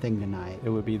one thing tonight, It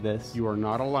would be this. you are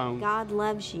not alone. God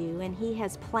loves you and He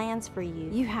has plans for you.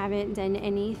 You haven't done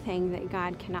anything that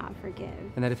God cannot forgive.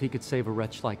 And that if He could save a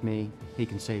wretch like me, He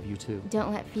can save you too.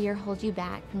 Don't let fear hold you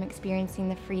back from experiencing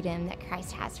the freedom that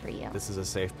Christ has for you. This is a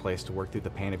safe place to work through the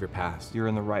pain of your past. You're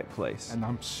in the right place. And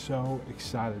I'm so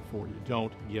excited for you.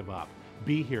 Don't give up.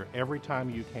 Be here every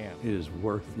time you can. It is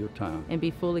worth your time. And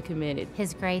be fully committed.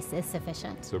 His grace is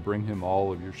sufficient. So bring Him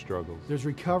all of your struggles. There's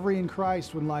recovery in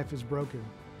Christ when life is broken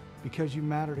because you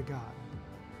matter to God.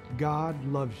 God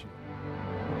loves you.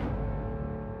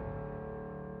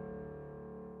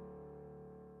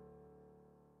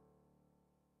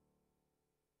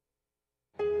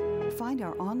 Find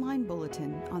our online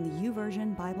bulletin on the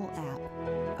YouVersion Bible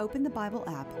app. Open the Bible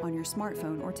app on your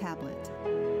smartphone or tablet.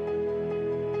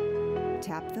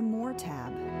 Tap the More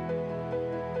tab.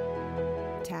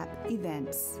 Tap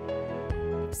Events.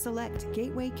 Select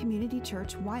Gateway Community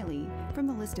Church Wylie from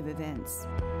the list of events.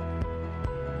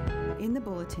 In the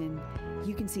bulletin,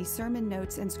 you can see sermon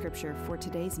notes and scripture for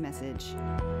today's message.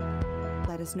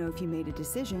 Let us know if you made a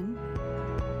decision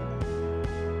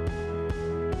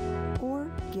or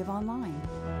give online.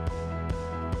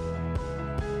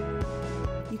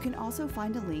 You can also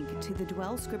find a link to the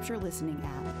Dwell Scripture Listening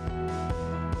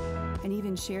app and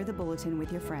even share the bulletin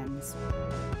with your friends.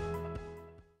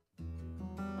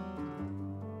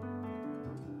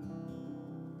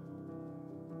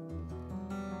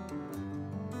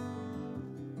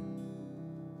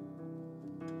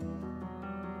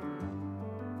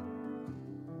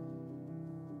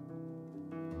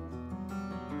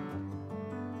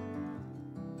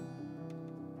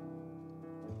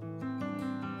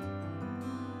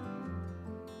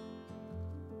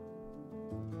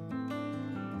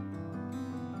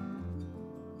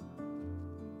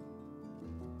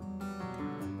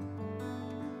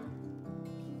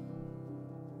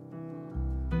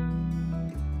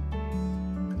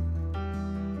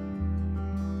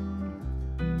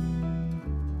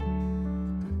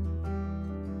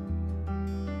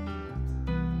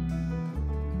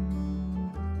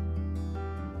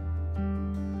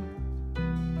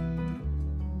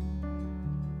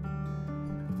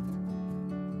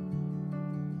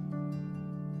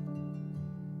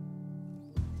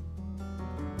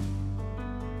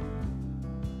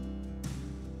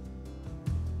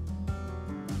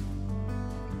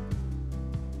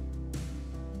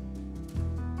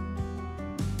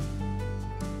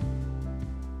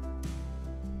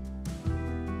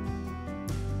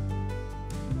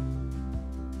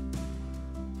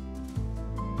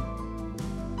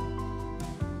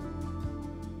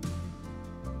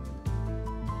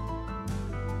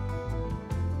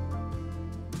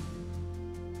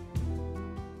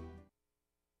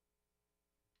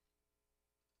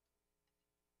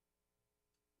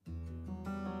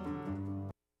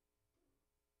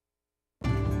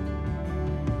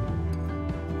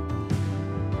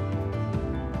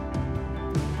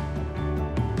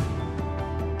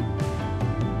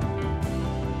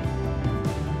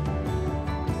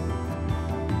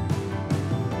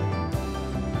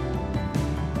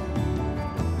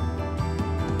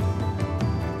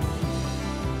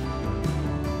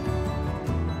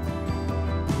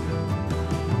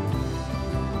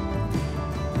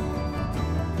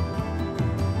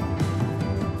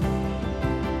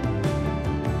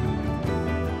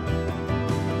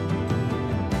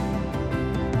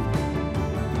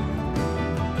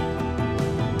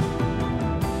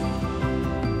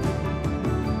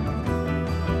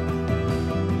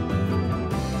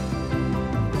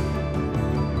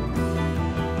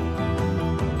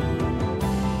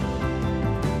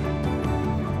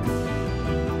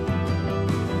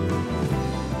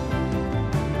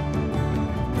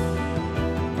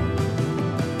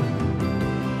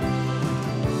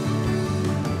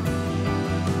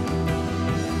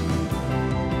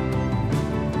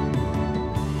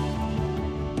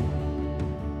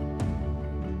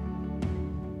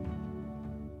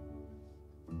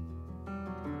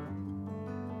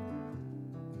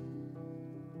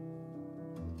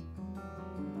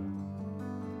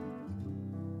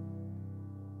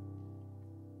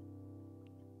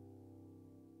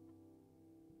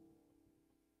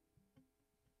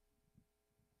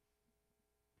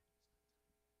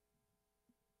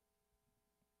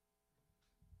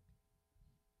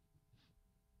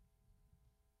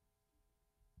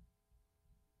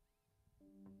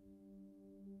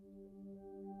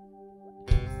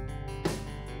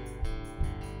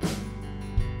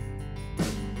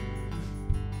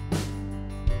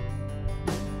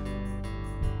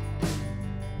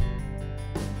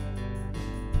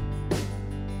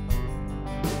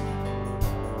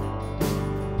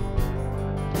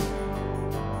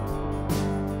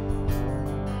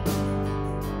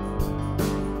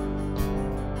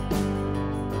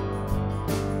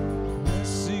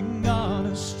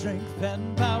 strength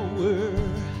and power.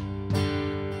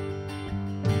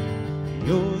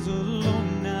 Yours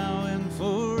alone now and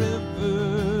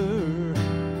forever.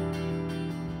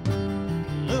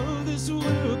 Love this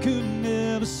world could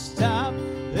never stop.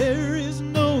 There is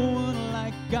no one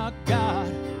like our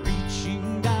God,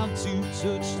 reaching down to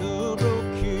touch the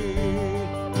broken.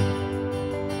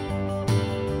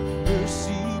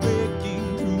 Mercy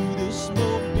breaking through this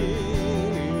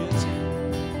moment.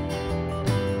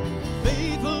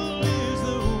 Faithful is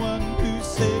the one who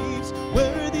saves.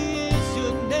 Worthy is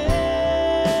your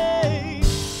name.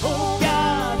 Oh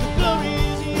God, the glory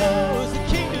is yours. The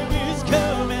kingdom is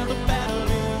come and the battle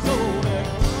is over.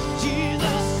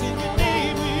 Jesus, in your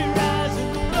name we rise,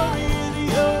 and the glory is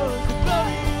yours. The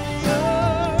glory is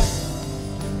yours.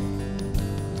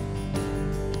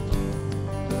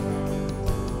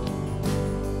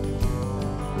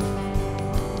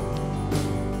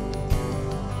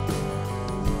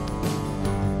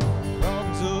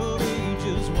 Throngs of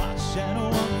ages watch and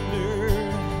wonder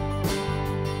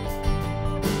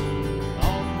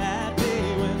on that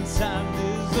day when time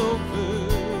is over.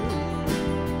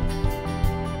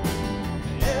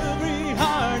 Every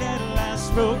heart at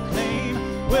last proclaim,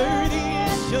 worthy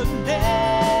is your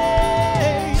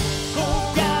name.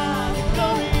 Oh God, the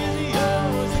glory is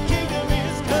yours. The kingdom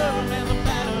is come and the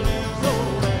battle is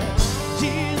over.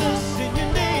 Jesus, in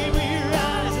your name we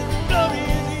rise, and the glory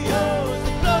is yours.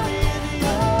 The glory is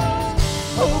yours.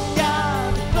 Oh God,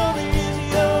 the glory is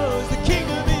yours. The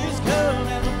kingdom is come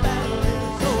and the battle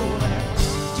is over.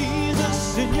 Jesus,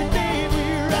 in your name we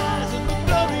rise, and the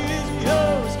glory is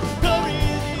yours. Glory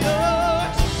is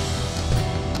yours.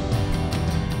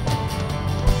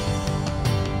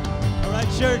 All right,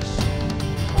 church.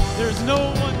 There's no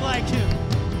one like him.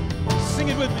 Sing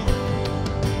it with me.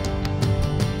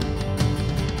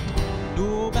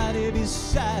 Nobody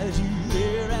beside you.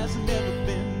 There has never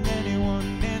been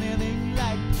anyone, anything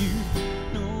like you.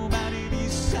 Nobody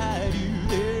beside you.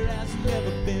 There has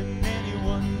never been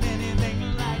anyone,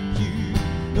 anything like you.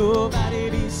 Nobody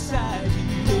beside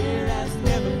you. There has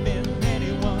never been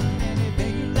anyone,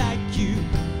 anything like you.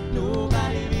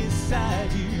 Nobody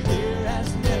beside you. There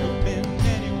has never been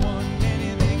anyone,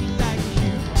 anything like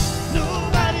you.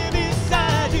 Nobody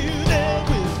beside you. There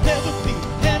will never be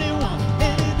anyone,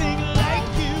 anything like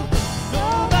you.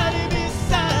 Nobody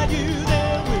beside you.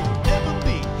 There will never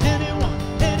be anyone,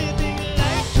 anything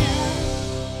like you.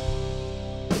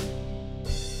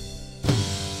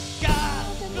 God,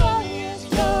 the glory is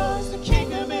yours. The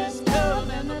kingdom is come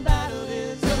and the battle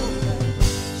is over.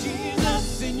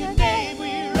 Jesus, in your name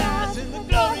we rise, and the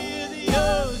glory is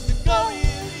yours. The glory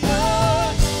is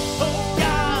yours. Oh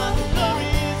God, the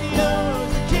glory is yours.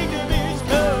 The kingdom is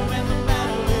come and the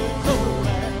battle is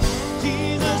over.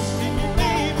 Jesus, in your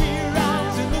name we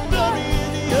rise, and the glory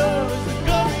is yours. The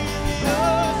glory is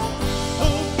yours.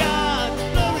 Oh God, the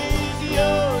glory is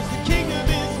yours. The kingdom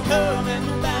is come and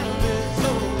the battle is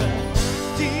over.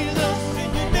 Jesus, in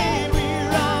your name we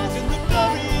rise, and the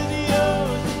glory is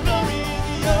yours. The glory is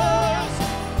yours.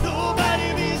 Nobody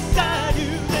beside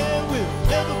you. There will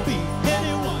never be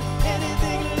anyone,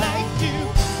 anything like you.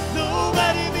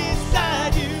 Nobody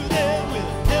beside you. There will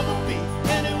never be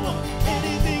anyone,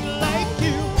 anything like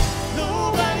you.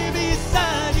 Nobody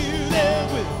beside you. There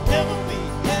will never be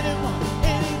anyone,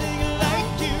 anything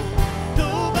like you.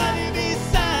 Nobody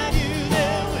beside you.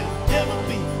 There will never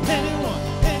be anyone,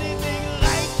 anything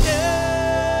like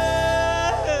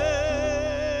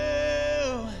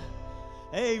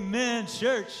you. Amen,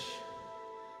 church.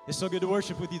 It's so good to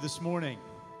worship with you this morning.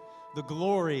 The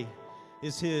glory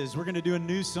is his. We're going to do a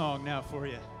new song now for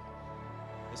you.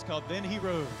 It's called Then He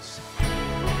Rose.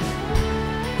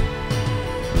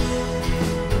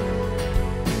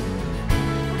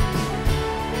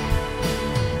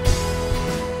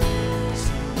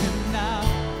 Singing now,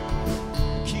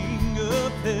 King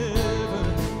of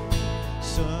heaven,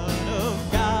 Son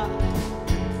of God,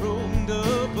 enthroned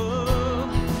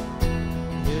above,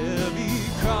 heavy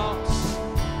cross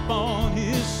upon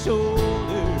his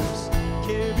shoulders,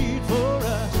 carried for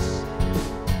us,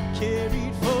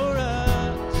 carried for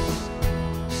us.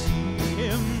 See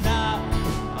him now.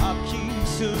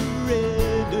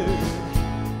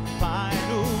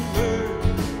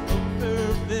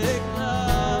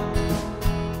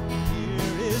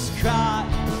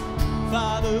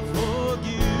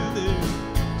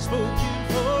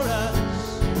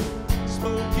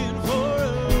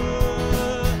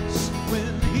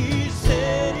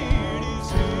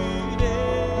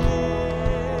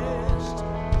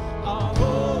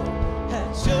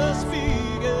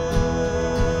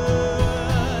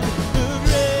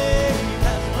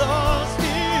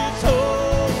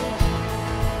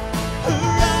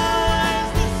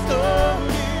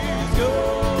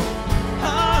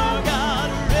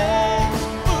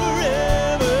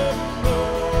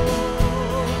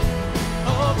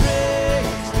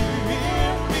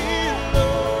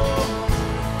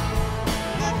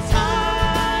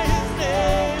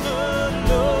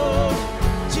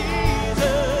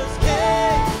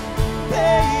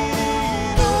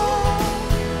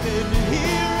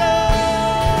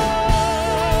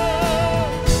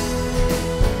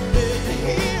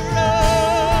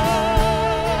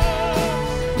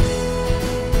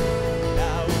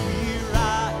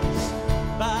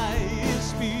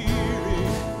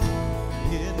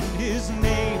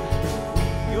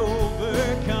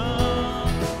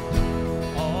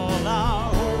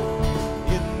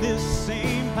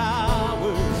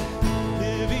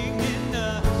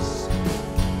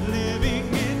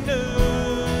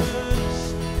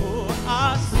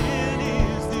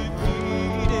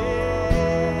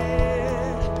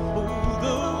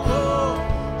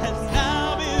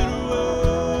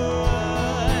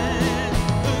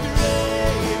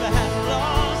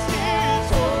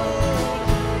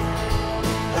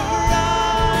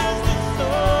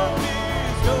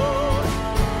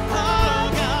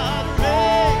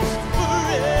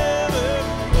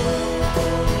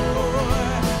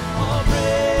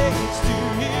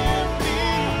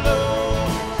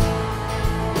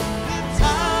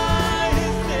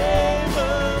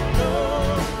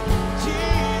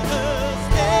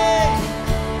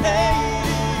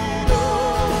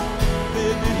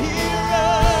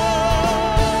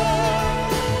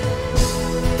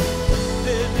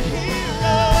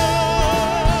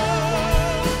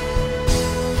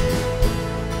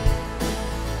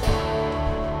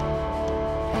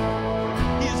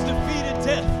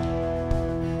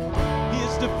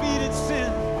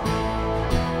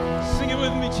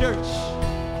 church.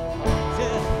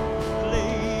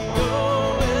 Lay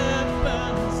your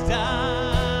weapons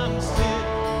down, sit.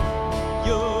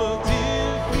 You're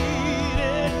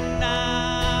defeated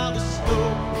now. The snow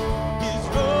is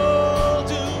rolled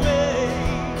away.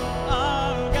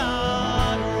 Our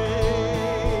God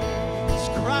reigns.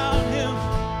 Crown Him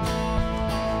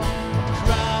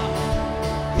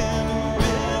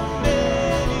with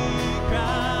many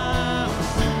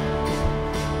crowns.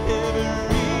 Every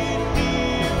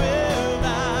knee will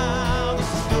bow. The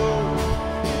snow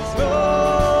is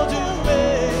rolled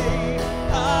away.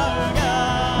 Our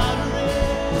God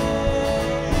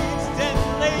reigns. Death,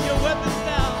 lay your weapons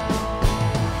down.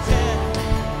 Death,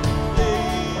 lay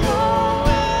your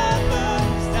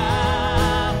weapons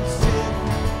down. Sin,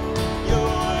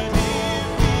 you're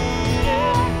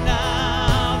defeated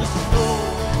now. The snow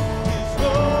is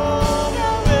rolled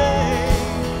away.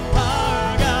 Our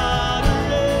God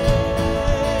reigns.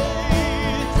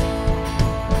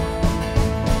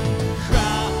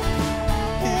 Crown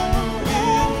Him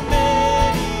with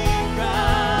many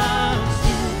crowns.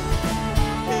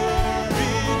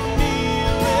 Every knee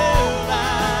will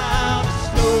bow. The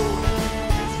snow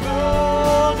is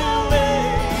rolled away.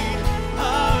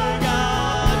 Our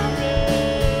God reigns.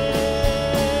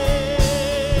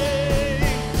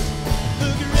 The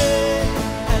grave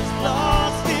has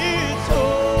lost its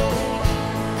hold.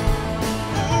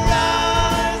 The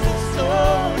rise of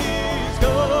soul is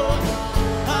gold.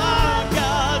 Our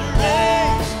God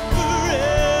reigns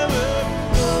forevermore.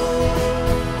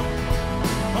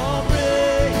 All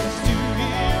praise to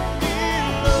Him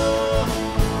below.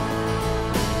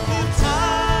 Lift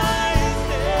high His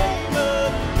name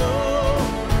alone.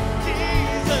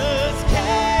 Jesus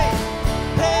came,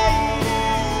 paid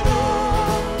it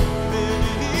all. Let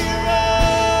He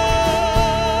run.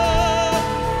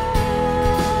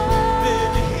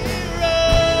 Let He run.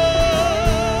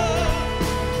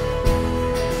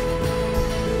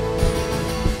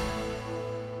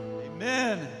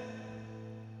 Amen.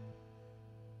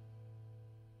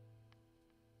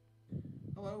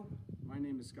 Hello, my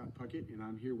name is Scott Puckett, and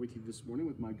I'm here with you this morning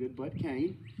with my good bud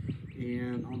Kane.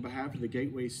 And on behalf of the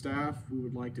Gateway staff, we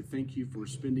would like to thank you for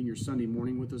spending your Sunday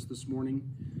morning with us this morning.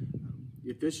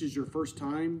 If this is your first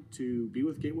time to be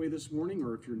with Gateway this morning,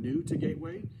 or if you're new to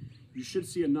Gateway, you should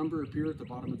see a number appear at the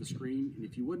bottom of the screen. And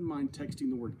if you wouldn't mind texting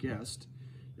the word guest,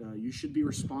 you should be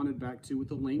responded back to with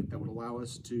a link that would allow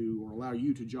us to, or allow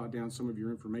you to jot down some of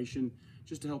your information,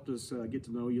 just to help us get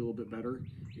to know you a little bit better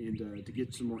and to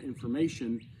get some more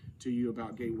information to you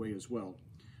about Gateway as well.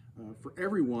 For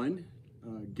everyone,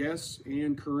 guests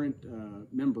and current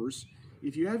members,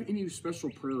 if you have any special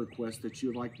prayer requests that you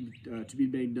would like to be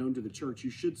made known to the church,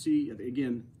 you should see,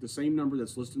 again, the same number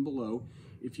that's listed below.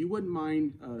 If you wouldn't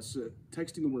mind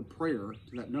texting the word prayer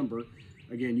to that number,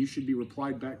 again, you should be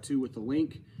replied back to with a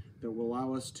link that will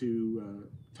allow us to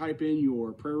type in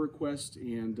your prayer request,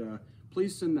 and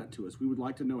please send that to us. We would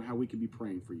like to know how we can be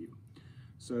praying for you.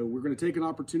 So we're going to take an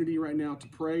opportunity right now to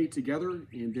pray together,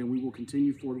 and then we will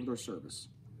continue forward with our service.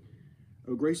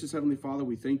 Oh, gracious Heavenly Father,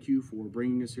 we thank you for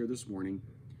bringing us here this morning.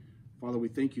 Father, we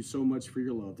thank you so much for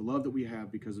your love, the love that we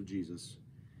have because of Jesus.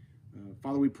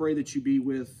 Father, we pray that you be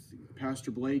with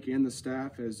Pastor Blake and the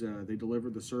staff as they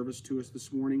deliver the service to us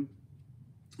this morning.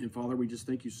 And Father, we just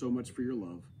thank you so much for your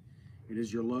love. It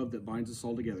is your love that binds us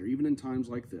all together, even in times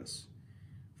like this.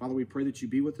 Father, we pray that you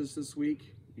be with us this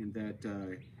week and that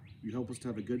you help us to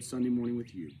have a good Sunday morning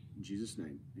with you. In Jesus'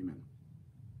 name, amen.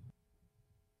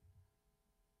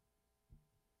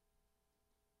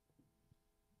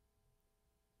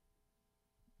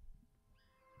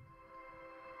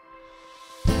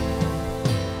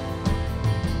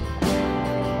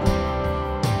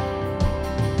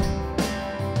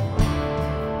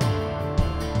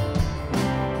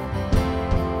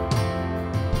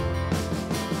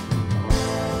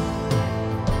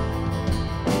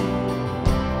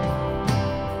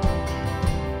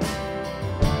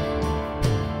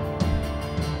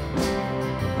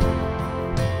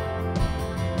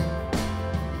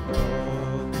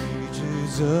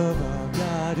 Of our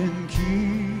God and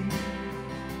King,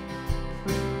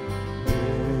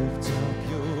 lift up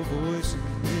your voice and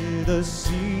let us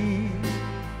sing.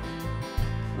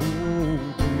 Oh,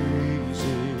 praise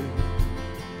Him,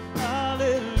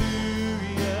 hallelujah.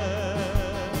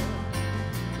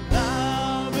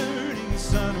 Thou burning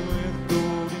sun with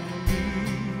golden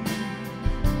beam,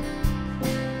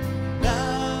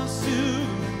 thou soon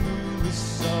moon with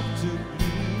soft to gleam.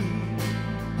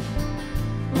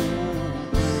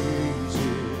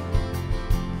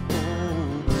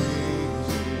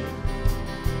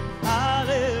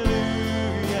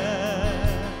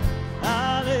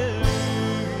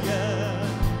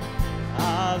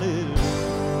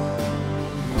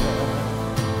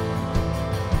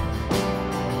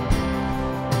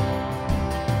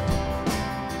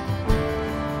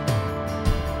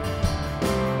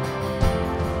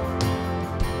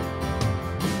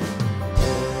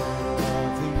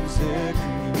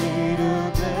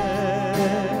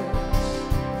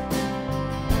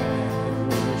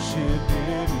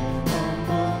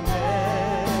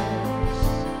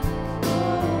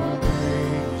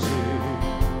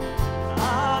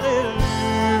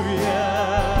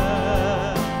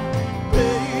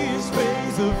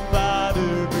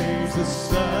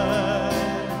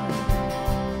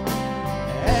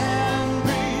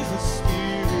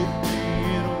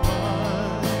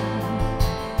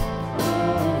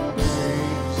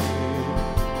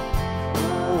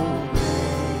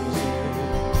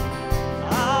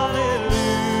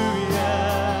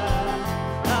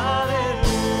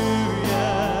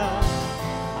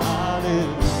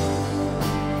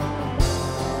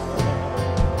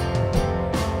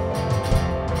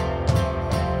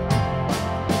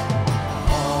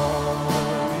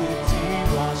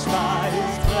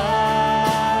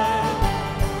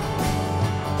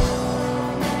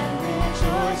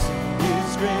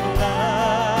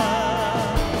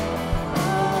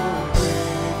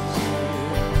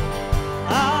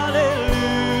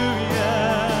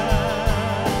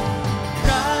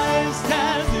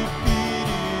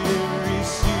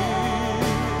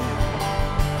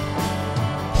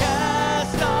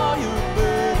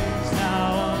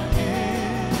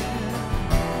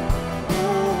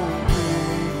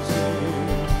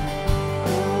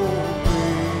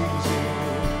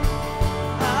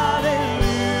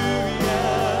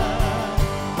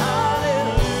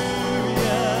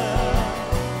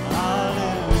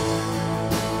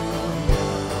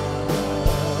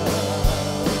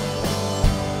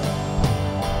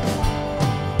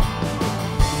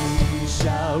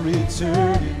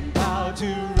 to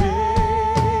reign.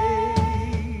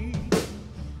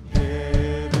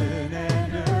 Heaven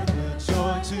and earth will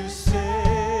join to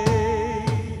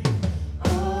say,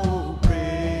 oh,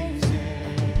 praise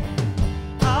Him.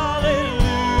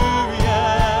 Hallelujah.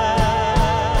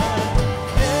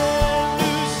 And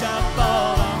loose shall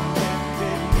fall on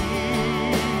bended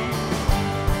knee.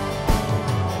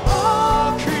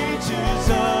 All creatures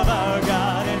of our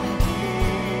God and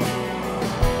King.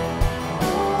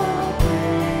 Oh,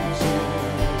 praise Him.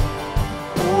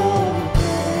 Oh,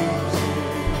 praise Him.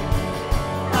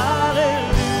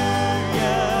 Hallelujah.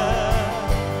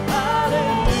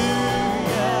 Hallelujah.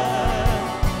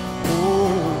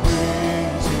 Oh,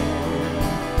 praise Him.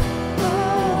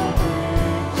 Oh,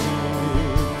 praise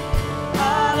Him.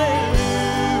 Hallelujah.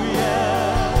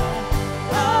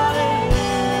 Hallelujah.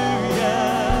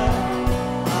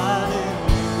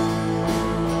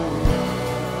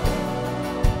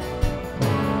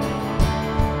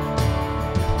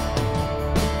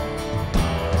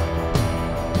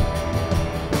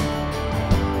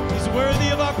 He's worthy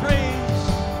of our praise.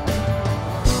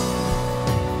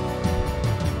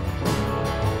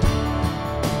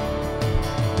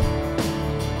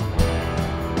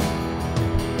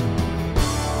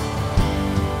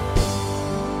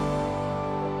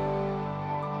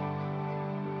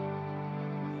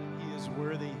 He is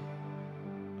worthy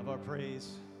of our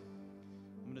praise.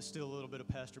 I'm going to steal a little bit of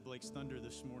Pastor Blake's thunder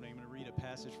this morning. I'm going to read a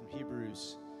passage from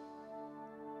Hebrews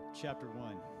chapter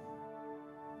 1.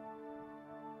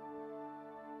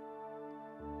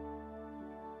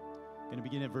 I'm going to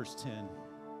begin at verse 10.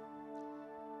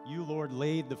 You, Lord,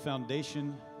 laid the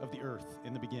foundation of the earth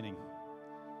in the beginning,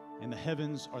 and the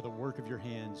heavens are the work of your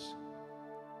hands.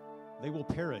 They will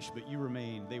perish, but you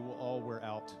remain. They will all wear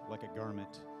out like a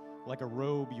garment. Like a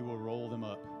robe, you will roll them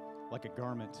up. Like a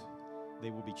garment, they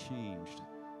will be changed.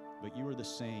 But you are the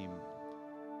same,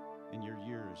 and your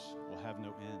years will have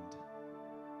no end.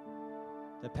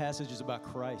 That passage is about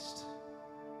Christ.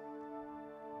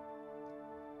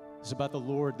 It's about the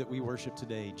Lord that we worship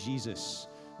today, Jesus,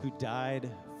 who died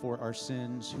for our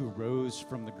sins, who rose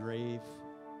from the grave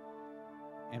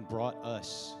and brought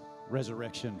us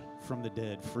resurrection from the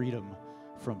dead, freedom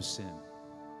from sin.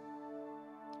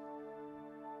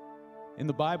 In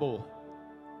the Bible,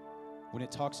 when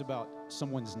it talks about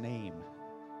someone's name,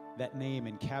 that name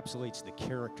encapsulates the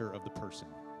character of the person.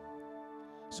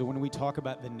 So when we talk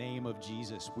about the name of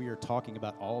Jesus, we are talking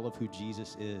about all of who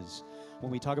Jesus is.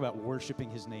 When we talk about worshiping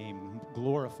His name,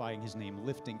 glorifying His name,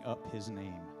 lifting up His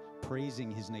name, praising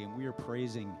His name, we are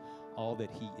praising all that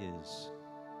He is.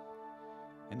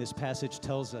 And this passage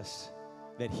tells us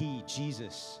that He,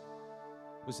 Jesus,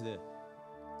 was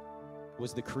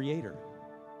the creator.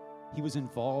 He was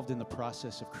involved in the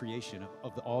process of creation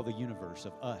of all the universe,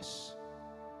 of us,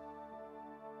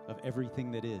 of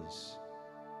everything that is.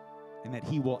 And that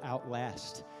He will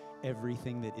outlast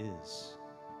everything that is.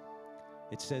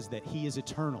 It says that He is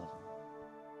eternal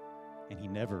and He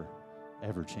never,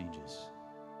 ever changes.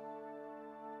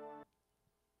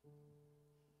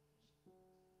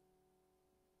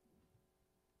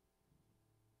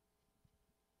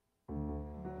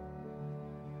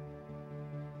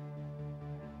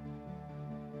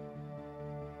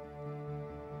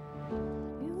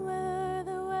 You were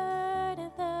the Word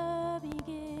at the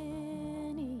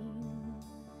beginning,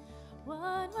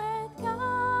 one with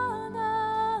God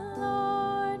the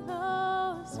Lord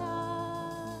Most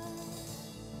High.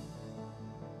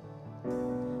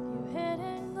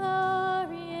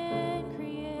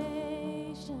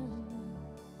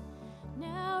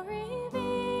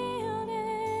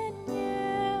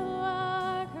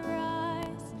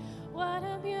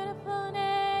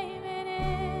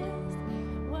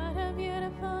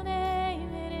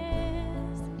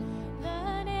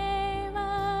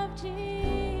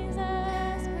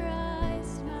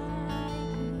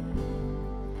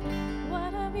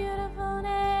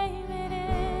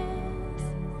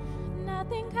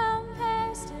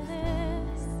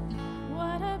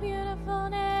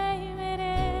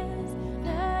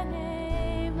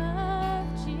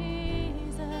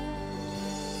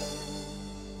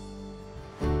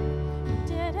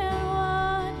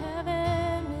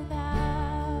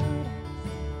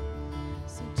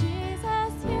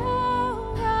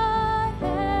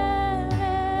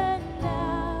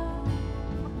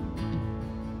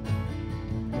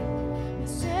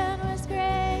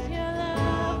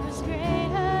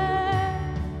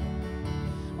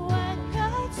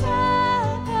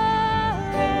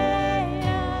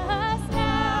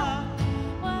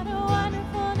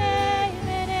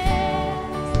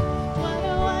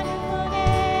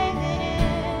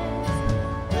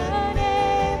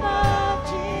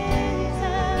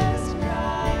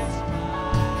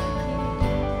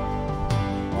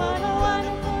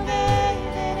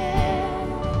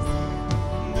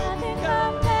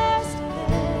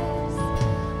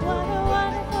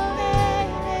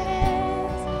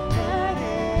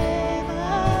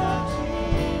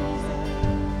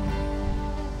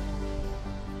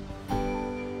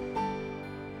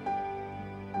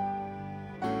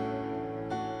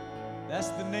 That's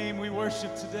the name we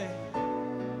worship today.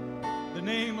 The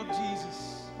name of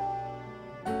Jesus.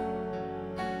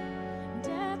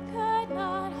 Death could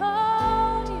not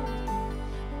hold you.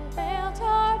 The veil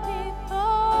tore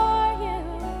before you.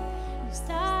 You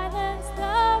silenced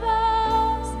the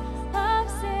boast of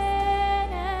sin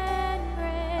and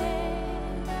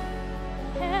grave.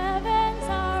 The heavens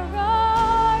are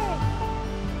roaring,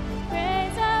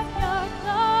 praise of your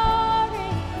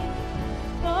glory.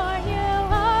 For you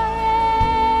are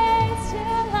raised to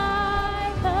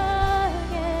life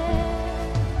again.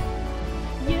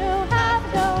 You have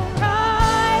no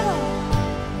rival,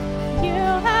 you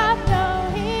have no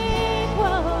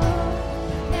equal.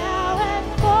 Now and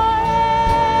forever,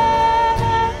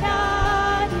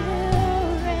 God, you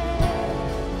reign.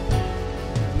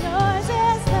 Yours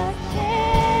is the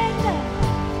kingdom,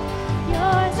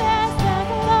 yours is the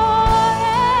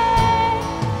glory,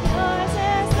 yours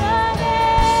is the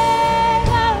name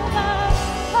above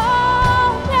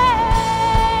all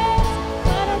names.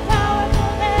 What a powerful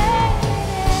name it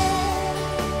is!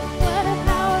 What a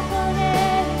powerful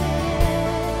name it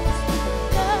is!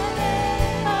 The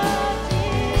name of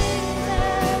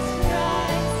Jesus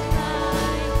Christ,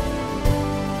 my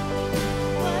King.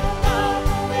 What a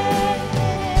powerful name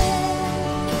it is!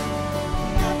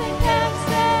 Nothing can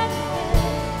stand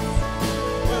against.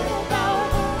 What a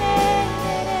powerful name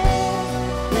it is!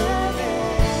 The name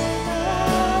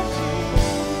of Jesus.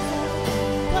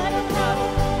 What a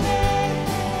powerful name it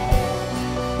is! The name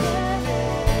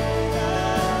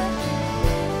of Jesus.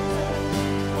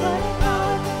 What a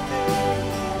powerful name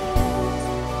it is! The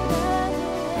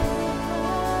name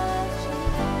of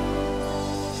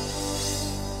Jesus.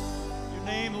 Your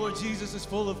name, Lord Jesus, is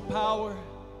full of power,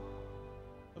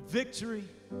 of victory,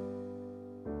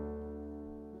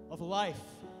 of life.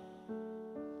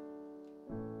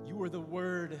 You were the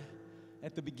Word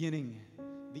at the beginning,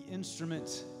 the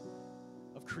instrument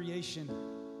of creation.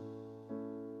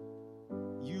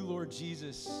 You, Lord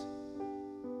Jesus,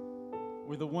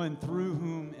 were the one through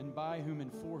whom and by whom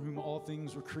and for whom all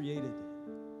things were created.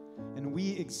 And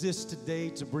we exist today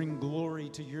to bring glory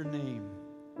to your name,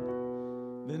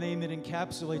 the name that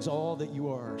encapsulates all that you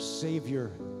are: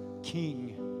 Savior,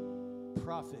 King,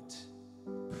 Prophet,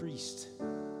 Priest.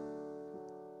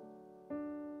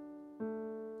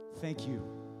 Thank you,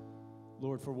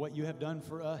 Lord, for what you have done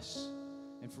for us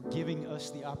and for giving us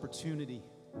the opportunity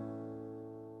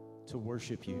to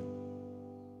worship you.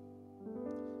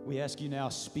 We ask you now,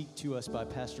 speak to us by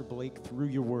Pastor Blake through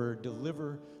your word.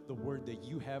 Deliver the word that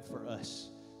you have for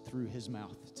us through his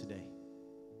mouth today.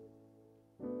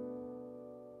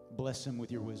 Bless him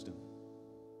with your wisdom.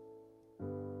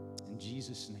 In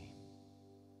Jesus' name,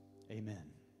 amen.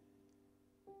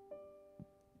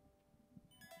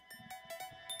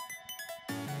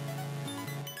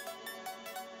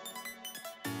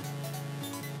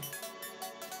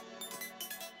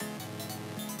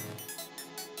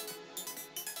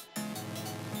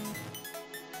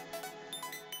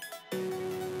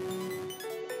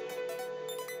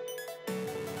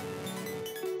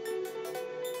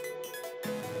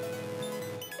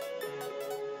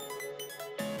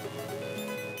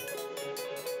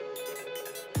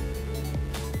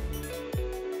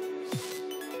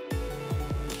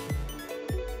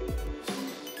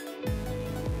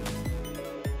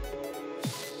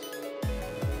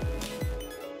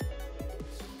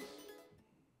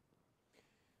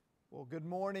 Good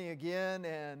morning again,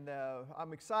 and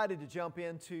I'm excited to jump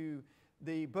into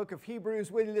the book of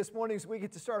Hebrews with you this morning as we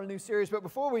get to start a new series. But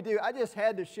before we do, I just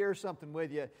had to share something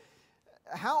with you.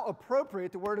 How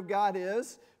appropriate the Word of God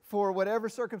is for whatever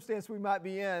circumstance we might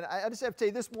be in. I just have to tell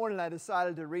you, this morning I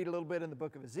decided to read a little bit in the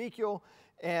book of Ezekiel,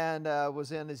 and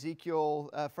was in Ezekiel,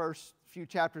 first few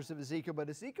chapters of Ezekiel. But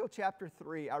Ezekiel chapter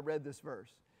 3, I read this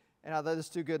verse, and I thought it's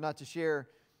too good not to share.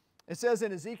 It says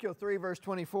in Ezekiel 3, verse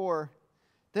 24,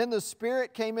 "Then the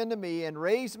Spirit came into me and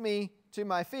raised me to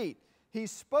my feet. He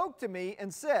spoke to me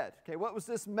and said," okay, what was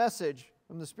this message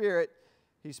from the Spirit?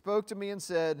 He spoke to me and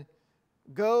said,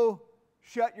 "Go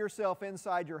shut yourself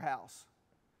inside your house."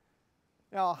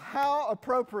 Now, how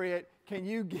appropriate can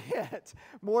you get?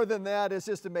 More than that, it's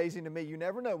just amazing to me. You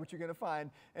never know what you're going to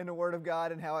find in the Word of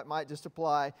God and how it might just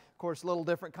apply. Of course, a little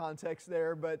different context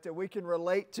there, but we can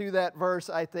relate to that verse,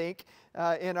 I think,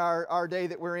 in our day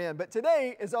that we're in. But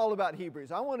today is all about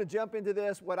Hebrews. I want to jump into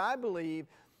this, what I believe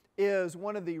is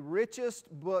one of the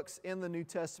richest books in the New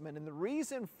Testament. And the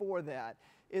reason for that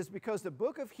is because the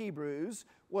book of Hebrews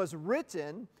was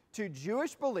written to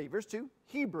Jewish believers, to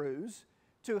Hebrews,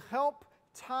 to help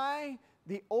tie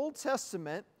the Old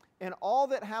Testament and all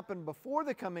that happened before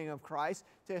the coming of Christ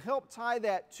to help tie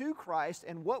that to Christ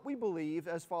and what we believe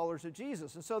as followers of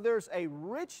Jesus. And so there's a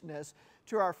richness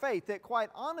to our faith that, quite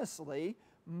honestly,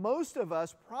 most of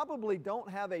us probably don't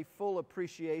have a full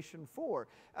appreciation for.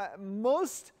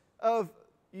 Most of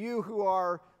you who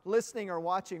are listening or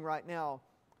watching right now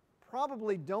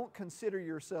probably don't consider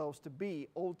yourselves to be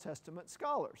Old Testament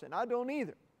scholars, and I don't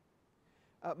either.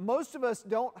 Most of us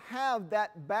don't have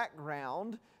that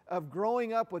background of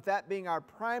growing up with that being our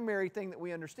primary thing that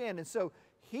we understand. And so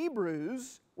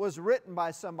Hebrews was written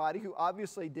by somebody who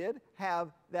obviously did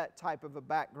have that type of a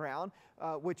background,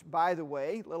 which, by the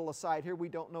way, little aside here, we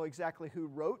don't know exactly who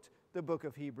wrote the book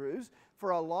of Hebrews.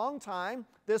 For a long time,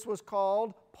 this was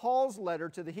called Paul's letter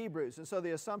to the Hebrews. And so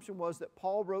the assumption was that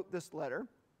Paul wrote this letter.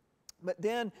 But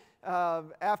then,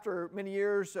 after many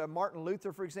years, Martin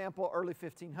Luther, for example, early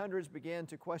 1500s, began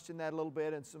to question that a little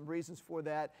bit, and some reasons for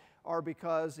that are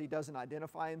because he doesn't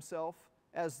identify himself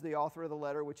as the author of the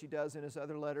letter, which he does in his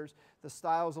other letters. The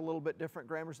style's a little bit different,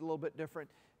 grammar's a little bit different.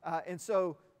 And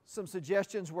so some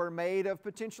suggestions were made of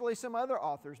potentially some other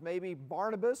authors. Maybe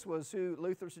Barnabas was who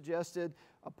Luther suggested.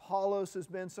 Apollos has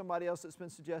been somebody else that's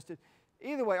been suggested.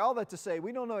 Either way, all that to say,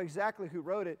 we don't know exactly who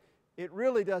wrote it. It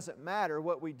really doesn't matter.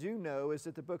 What we do know is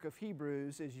that the book of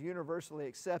Hebrews is universally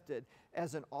accepted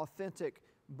as an authentic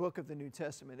book of the New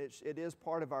Testament. It is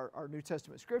part of our New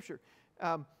Testament scripture.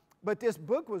 But this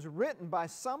book was written by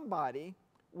somebody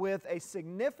with a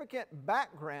significant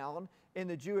background in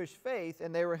the Jewish faith,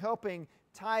 and they were helping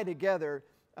tie together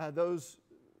those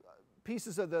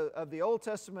pieces of the Old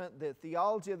Testament, the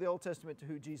theology of the Old Testament, to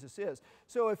who Jesus is.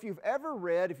 So if you've ever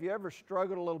read, if you ever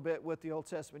struggled a little bit with the Old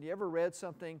Testament, you ever read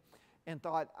something and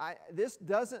thought, this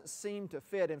doesn't seem to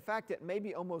fit. In fact, it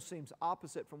maybe almost seems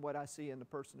opposite from what I see in the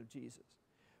person of Jesus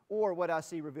or what I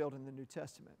see revealed in the New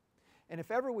Testament. And if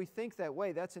ever we think that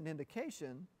way, that's an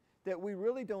indication that we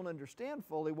really don't understand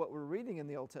fully what we're reading in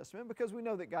the Old Testament, because we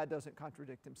know that God doesn't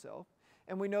contradict himself.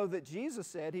 And we know that Jesus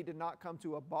said he did not come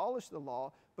to abolish the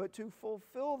law, but to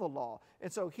fulfill the law.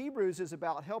 And so Hebrews is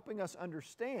about helping us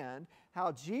understand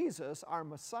how Jesus, our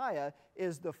Messiah,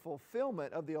 is the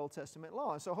fulfillment of the Old Testament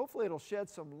law. And so hopefully it'll shed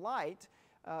some light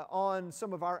on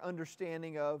some of our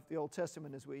understanding of the Old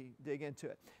Testament as we dig into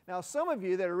it. Now, some of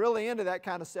you that are really into that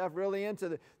kind of stuff, really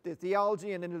into the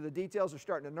theology and into the details, are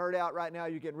starting to nerd out right now.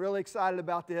 You're getting really excited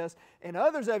about this. And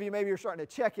others of you, maybe you're starting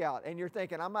to check out and you're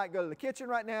thinking, I might go to the kitchen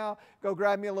right now, go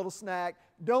grab me a little snack.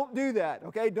 Don't do that,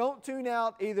 okay? Don't tune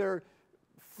out either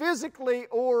physically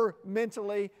or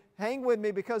mentally. Hang with me,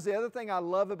 because the other thing I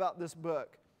love about this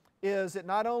book is that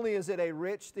not only is it a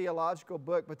rich theological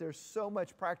book, but there's so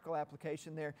much practical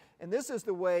application there. And this is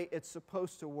the way it's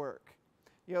supposed to work.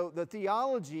 You know, the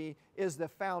theology is the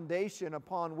foundation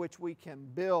upon which we can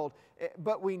build,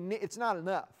 but it's not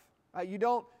enough. You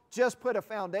don't just put a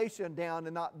foundation down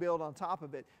and not build on top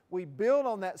of it. We build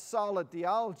on that solid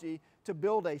theology to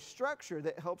build a structure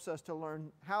that helps us to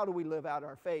learn how do we live out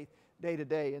our faith day to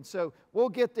day. And so we'll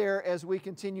get there as we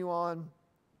continue on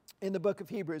in the book of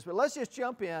Hebrews. But let's just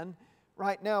jump in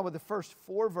right now with the first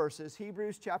 4 verses.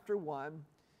 Hebrews chapter 1,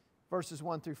 verses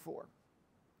 1 through 4.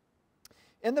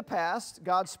 In the past,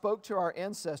 God spoke to our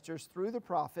ancestors through the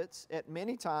prophets at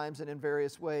many times and in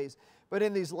various ways. But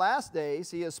in these last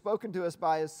days, he has spoken to us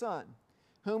by his Son,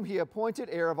 whom he appointed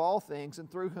heir of all things,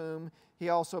 and through whom he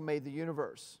also made the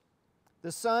universe.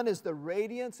 The Son is the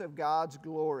radiance of God's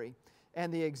glory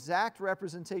and the exact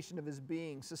representation of his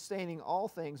being, sustaining all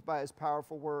things by his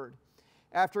powerful word.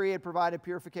 After he had provided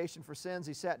purification for sins,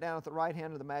 he sat down at the right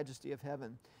hand of the majesty of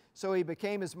heaven. So he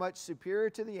became as much superior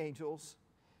to the angels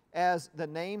as the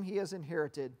name he has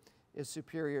inherited is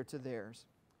superior to theirs.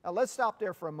 Now let's stop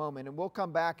there for a moment, and we'll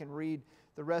come back and read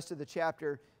the rest of the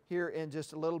chapter here in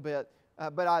just a little bit.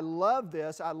 But I love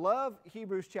this. I love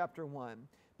Hebrews chapter 1.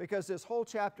 Because this whole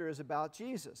chapter is about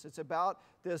Jesus. It's about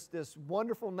this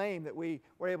wonderful name that we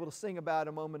were able to sing about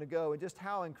a moment ago, and just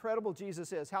how incredible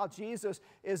Jesus is, how Jesus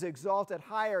is exalted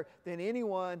higher than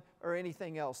anyone or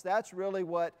anything else. That's really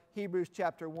what Hebrews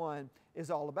chapter 1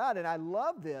 is all about. And I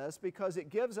love this because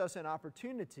it gives us an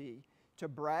opportunity to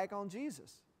brag on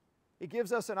Jesus. It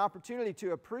gives us an opportunity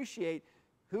to appreciate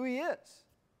who he is.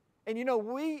 And you know,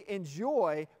 we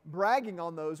enjoy bragging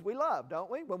on those we love, don't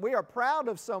we? When we are proud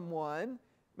of someone,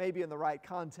 maybe in the right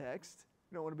context.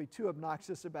 You don't want to be too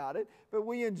obnoxious about it, but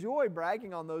we enjoy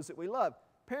bragging on those that we love.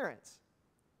 Parents,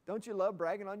 don't you love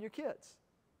bragging on your kids?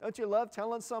 Don't you love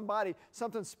telling somebody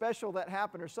something special that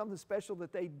happened or something special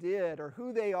that they did or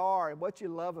who they are and what you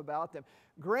love about them?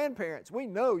 Grandparents, we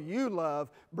know you love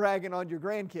bragging on your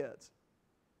grandkids.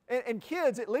 And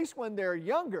kids, at least when they're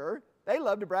younger, They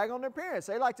love to brag on their parents.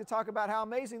 They like to talk about how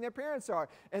amazing their parents are.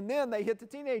 And then they hit the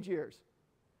teenage years.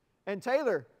 And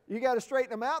Taylor, you got to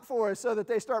straighten them out for us so that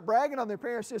they start bragging on their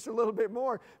parents just a little bit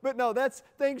more. But no,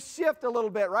 things shift a little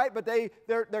bit, right? But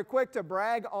they're quick to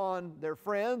brag on their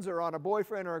friends or on a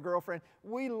boyfriend or a girlfriend.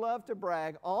 We love to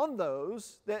brag on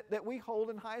those that we hold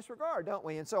in highest regard, don't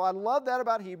we? And so I love that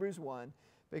about Hebrews 1,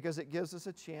 because it gives us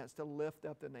a chance to lift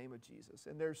up the name of Jesus.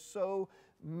 And there's so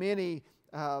many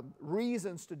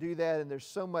reasons to do that, and there's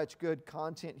so much good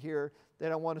content here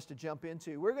that I want us to jump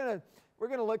into. We're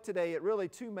going to look today at really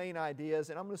two main ideas,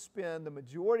 and I'm going to spend the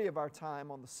majority of our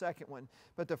time on the second one.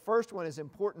 But the first one is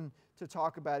important to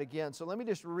talk about again. So let me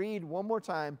just read one more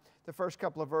time the first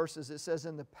couple of verses. It says,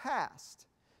 "In the past,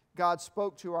 God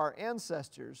spoke to our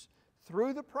ancestors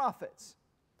through the prophets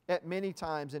at many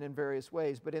times and in various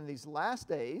ways. But in these last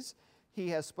days, He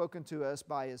has spoken to us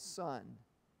by His Son."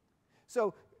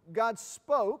 So God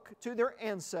spoke to their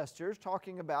ancestors,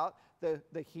 talking about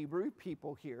the Hebrew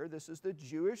people here. This is the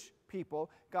Jewish people.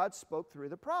 God spoke through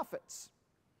the prophets.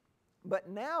 But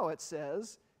now it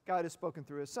says God has spoken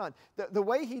through His Son. The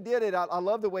way He did it, I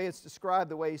love the way it's described,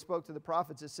 the way He spoke to the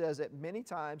prophets. It says at many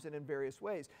times and in various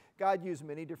ways. God used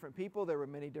many different people. There were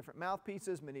many different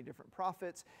mouthpieces, many different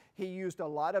prophets. He used a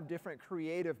lot of different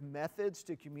creative methods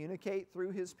to communicate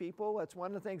through His people. That's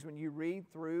one of the things when you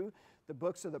read through the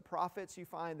books of the prophets, you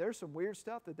find there's some weird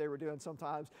stuff that they were doing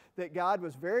sometimes, that God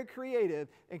was very creative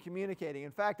in communicating.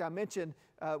 In fact, I mentioned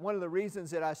one of the reasons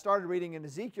that I started reading in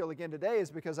Ezekiel again today is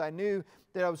because I knew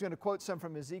that I was going to quote some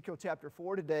from Ezekiel chapter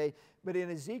 4 today. But in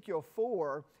Ezekiel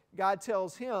 4, God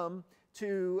tells him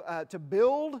to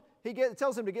build,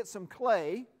 tells him to get some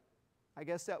clay. I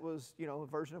guess that was, a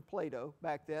version of Play-Doh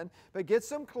back then. But get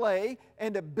some clay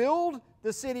and to build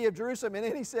the city of Jerusalem. And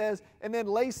then he says, and then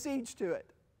lay siege to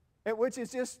it. Which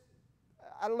is just,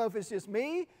 I don't know if it's just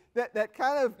me, that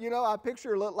kind of, I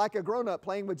picture like a grown-up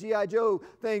playing with G.I. Joe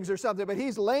things or something, but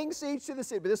he's laying siege to the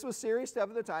city. But this was serious stuff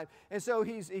at the time. And so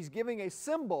he's giving a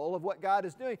symbol of what God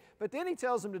is doing. But then he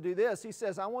tells him to do this. He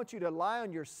says, I want you to lie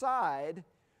on your side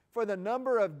for the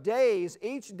number of days,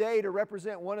 each day to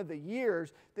represent one of the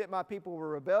years that my people were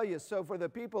rebellious. So for the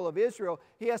people of Israel,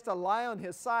 he has to lie on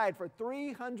his side for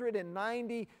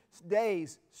 390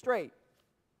 days straight,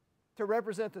 to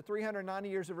represent the 390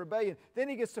 years of rebellion. Then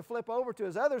he gets to flip over to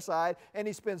his other side, and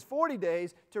he spends 40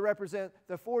 days to represent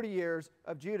the 40 years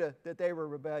of Judah that they were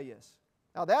rebellious.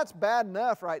 Now that's bad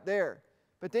enough right there.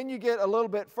 But then you get a little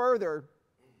bit further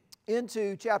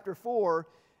into chapter 4,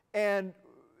 and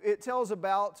it tells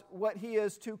about what he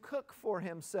is to cook for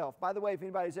himself. By the way, if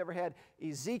anybody's ever had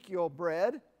Ezekiel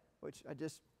bread, which I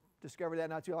just discovered that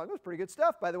not too long ago, it's pretty good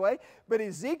stuff, by the way. But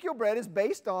Ezekiel bread is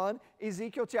based on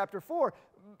Ezekiel chapter 4.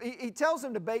 He tells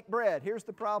him to bake bread. Here's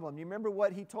the problem. You remember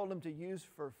what he told him to use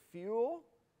for fuel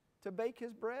to bake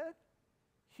his bread?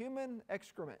 Human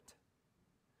excrement.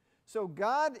 So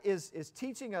God is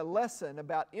teaching a lesson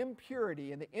about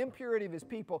impurity and the impurity of His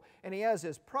people, and He has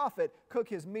His prophet cook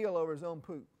his meal over his own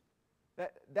poop.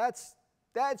 That's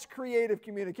creative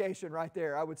communication right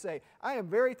there, I would say. I am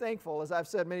very thankful, as I've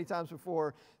said many times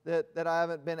before, that I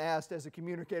haven't been asked as a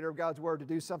communicator of God's Word to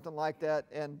do something like that,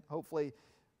 and hopefully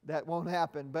that won't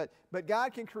happen. But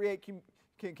God can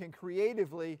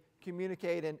creatively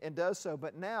communicate and does so.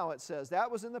 But now it says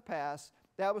that was in the past.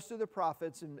 That was through the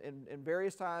prophets in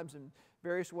various times and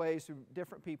various ways through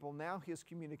different people. Now His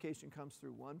communication comes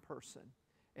through one person,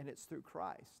 and it's through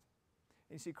Christ.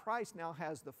 And you see, Christ now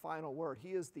has the final word. He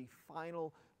is the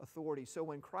final authority. So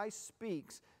when Christ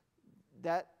speaks,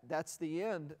 that's the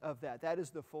end of that. That is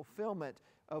the fulfillment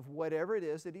of whatever it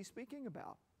is that He's speaking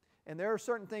about. And there are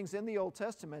certain things in the Old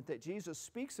Testament that Jesus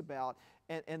speaks about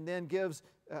and then gives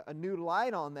a new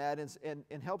light on that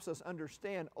and helps us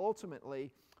understand ultimately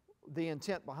the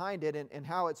intent behind it and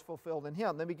how it's fulfilled in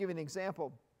Him. Let me give you an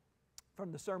example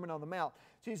from the Sermon on the Mount.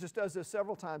 Jesus does this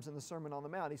several times in the Sermon on the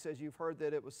Mount. He says, you've heard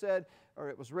that it was said or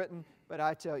it was written, but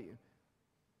I tell you.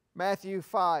 Matthew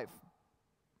 5,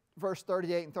 verse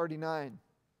 38 and 39.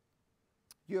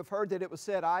 You have heard that it was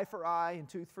said, eye for eye and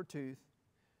tooth for tooth.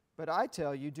 But I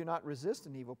tell you, do not resist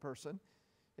an evil person.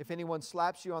 If anyone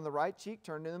slaps you on the right cheek,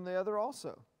 turn to them the other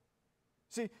also.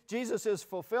 See, Jesus is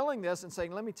fulfilling this and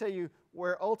saying, let me tell you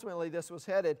where ultimately this was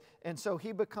headed. And so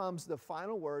He becomes the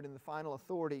final word and the final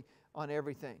authority on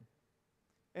everything.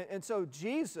 And so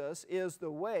Jesus is the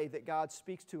way that God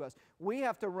speaks to us. We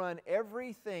have to run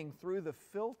everything through the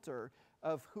filter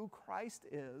of who Christ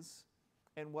is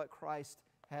and what Christ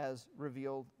has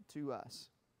revealed to us.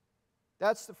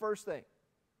 That's the first thing,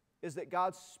 is that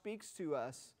God speaks to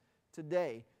us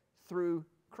today through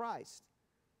Christ.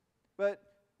 But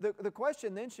the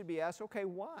question then should be asked, okay,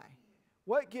 why?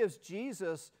 What gives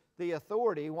Jesus the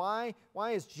authority? Why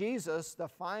is Jesus the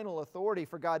final authority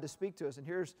for God to speak to us? And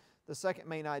here's the second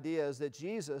main idea, is that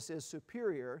Jesus is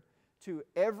superior to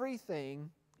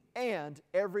everything and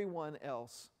everyone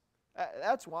else.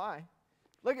 That's why.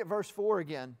 Look at verse 4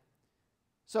 again.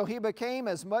 So he became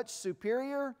as much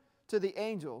superior to the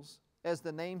angels as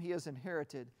the name he has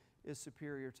inherited is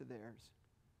superior to theirs.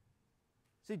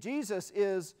 See, Jesus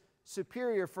is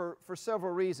superior for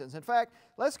several reasons. In fact,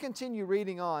 let's continue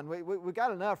reading on. We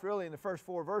got enough really in the first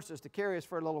 4 verses to carry us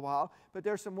for a little while, but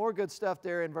there's some more good stuff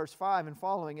there in verse 5 and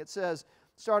following. It says,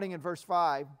 starting in verse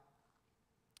 5,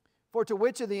 "For to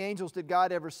which of the angels did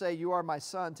God ever say, 'You are my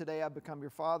son, today I've become your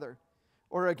father'?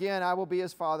 Or again, 'I will be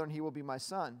his father and he will be my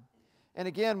son'? And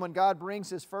again, when God brings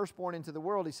his firstborn into the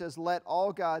world, he says, 'Let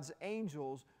all God's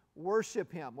angels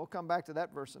worship him.'" We'll come back to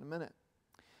that verse in a minute.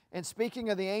 And speaking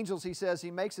of the angels, he says,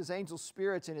 "He makes his angels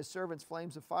spirits and his servants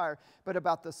flames of fire." But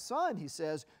about the Son, he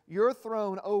says, "Your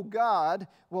throne, O God,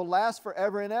 will last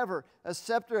forever and ever. A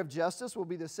scepter of justice will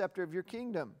be the scepter of your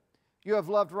kingdom. You have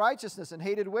loved righteousness and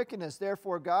hated wickedness.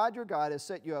 Therefore, God, your God, has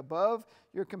set you above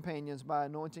your companions by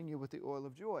anointing you with the oil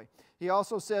of joy." He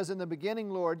also says, "In the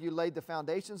beginning, Lord, you laid the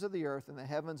foundations of the earth, and the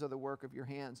heavens are the work of your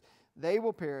hands. They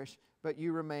will perish, but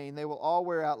you remain. They will all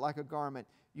wear out like a garment.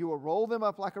 You will roll them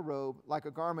up like a robe. Like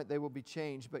a garment they will be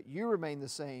changed, but you remain the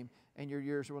same, and your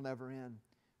years will never end."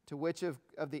 To which of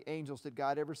the angels did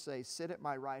God ever say, "Sit at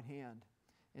my right hand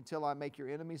until I make your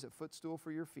enemies a footstool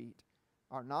for your feet"?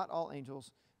 Are not all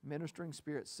angels ministering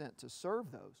spirits sent to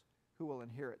serve those who will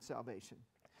inherit salvation?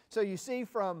 So you see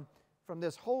from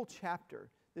this whole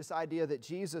chapter, this idea that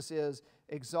Jesus is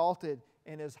exalted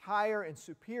and is higher and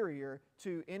superior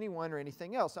to anyone or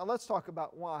anything else. Now let's talk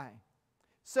about why.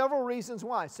 Several reasons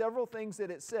why, several things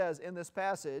that it says in this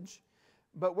passage,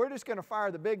 but we're just going to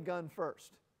fire the big gun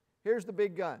first. Here's the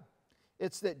big gun.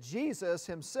 It's that Jesus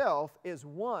himself is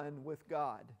one with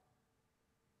God.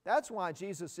 That's why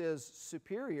Jesus is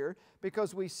superior,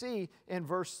 because we see in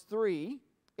verse 3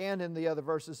 and in the other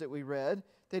verses that we read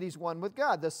that he's one with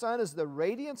God. The Son is the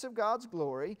radiance of God's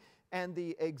glory and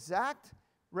the exact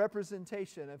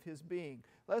representation of his being.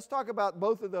 Let's talk about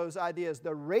both of those ideas.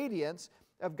 The radiance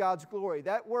of God's glory.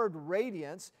 That word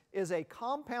radiance is a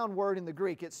compound word in the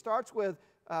Greek. It starts with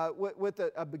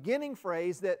a beginning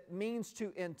phrase that means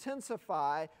to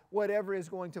intensify whatever is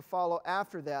going to follow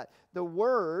after that. The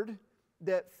word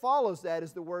that follows that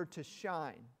is the word to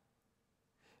shine.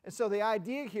 And so the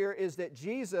idea here is that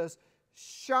Jesus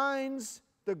shines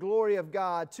the glory of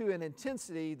God to an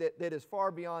intensity that is far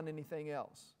beyond anything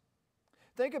else.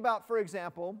 Think about, for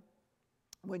example,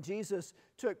 when Jesus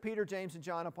took Peter, James, and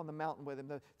John up on the mountain with him,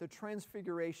 the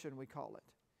transfiguration we call it.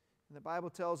 And the Bible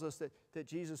tells us that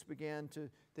Jesus began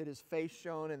that his face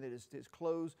shone and that his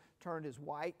clothes turned as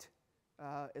white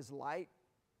as light.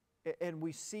 And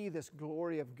we see this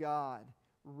glory of God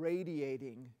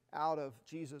radiating out of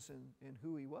Jesus and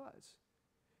who he was.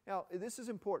 Now, this is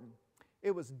important.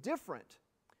 It was different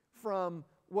from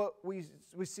what we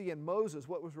see in Moses,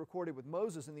 what was recorded with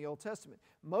Moses in the Old Testament.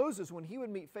 Moses, when he would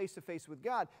meet face to face with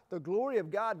God, the glory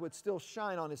of God would still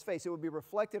shine on his face. It would be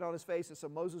reflected on his face, and so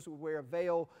Moses would wear a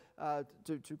veil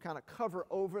to kind of cover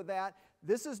over that.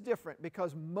 This is different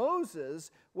because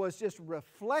Moses was just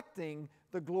reflecting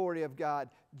the glory of God.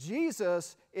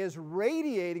 Jesus is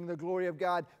radiating the glory of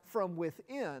God from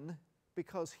within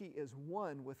because he is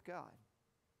one with God,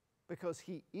 because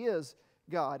he is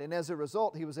God. And as a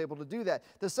result, he was able to do that.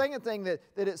 The second thing that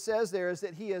it says there is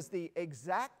that he is the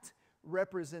exact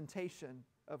representation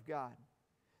of God.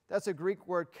 That's a Greek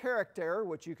word character,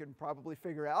 which you can probably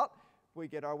figure out. We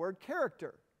get our word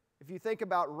character. If you think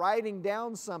about writing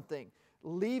down something,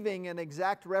 leaving an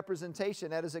exact representation,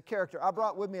 that is a character. I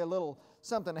brought with me a little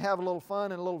something to have a little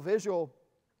fun and a little visual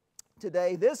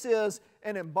today. This is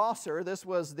an embosser. This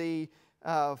was the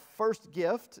first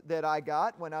gift that I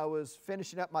got when I was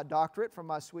finishing up my doctorate from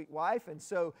my sweet wife. And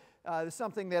so it's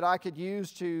something that I could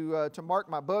use to mark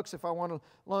my books if I want to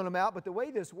loan them out. But the way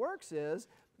this works is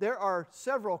there are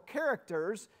several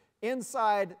characters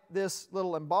inside this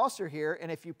little embosser here.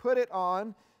 And if you put it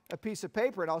on a piece of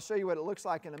paper, and I'll show you what it looks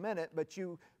like in a minute, but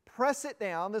you press it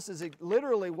down. This is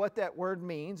literally what that word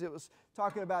means. It was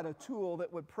talking about a tool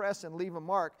that would press and leave a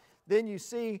mark. Then you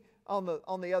see on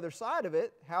the other side of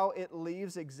it how it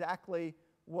leaves exactly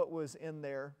what was in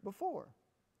there before.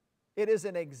 It is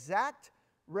an exact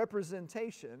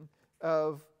representation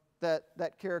of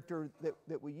that character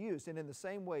that we used. And in the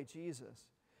same way, Jesus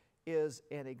is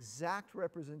an exact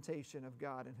representation of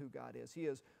God and who God is. He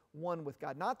is one with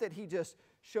God. Not that he just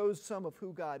shows some of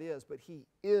who God is, but he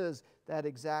is that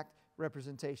exact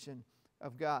representation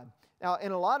of God. Now,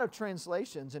 in a lot of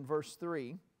translations in verse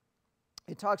 3,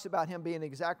 it talks about Him being an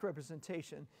exact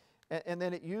representation, and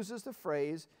then it uses the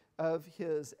phrase of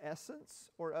His essence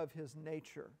or of His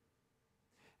nature.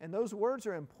 And those words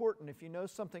are important if you know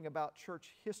something about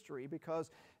church history, because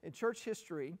in church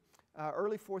history,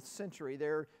 early 4th century,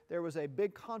 there was a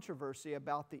big controversy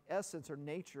about the essence or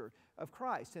nature of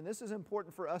Christ. And this is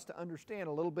important for us to understand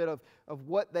a little bit of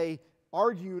what they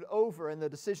argued over and the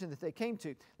decision that they came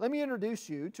to. Let me introduce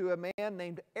you to a man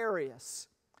named Arius.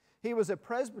 He was a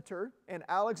presbyter in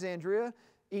Alexandria,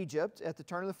 Egypt, at the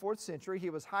turn of the 4th century. He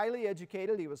was highly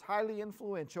educated, he was highly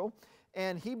influential,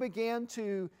 and he began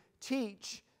to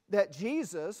teach that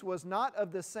Jesus was not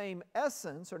of the same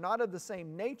essence or not of the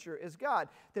same nature as God,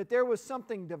 that there was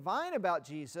something divine about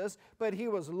Jesus, but He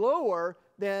was lower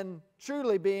than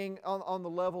truly being on the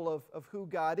level of who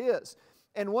God is.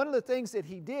 And one of the things that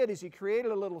he did is he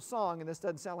created a little song, and this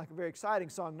doesn't sound like a very exciting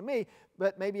song to me,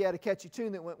 but maybe he had a catchy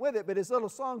tune that went with it, but his little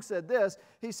song said this.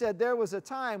 He said, there was a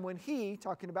time when He,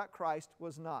 talking about Christ,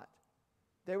 was not.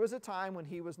 There was a time when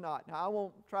He was not. Now, I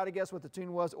won't try to guess what the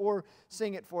tune was or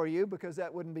sing it for you because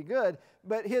that wouldn't be good.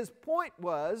 But his point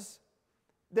was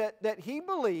that he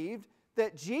believed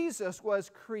that Jesus was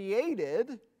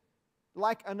created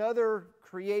like another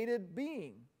created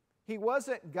being. He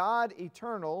wasn't God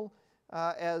eternal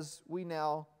as we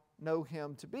now know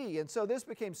Him to be. And so this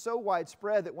became so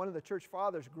widespread that one of the church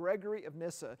fathers, Gregory of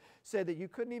Nyssa, said that you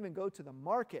couldn't even go to the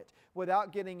market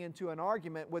without getting into an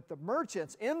argument with the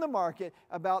merchants in the market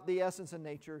about the essence and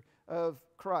nature of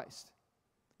Christ.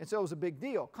 And so it was a big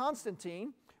deal.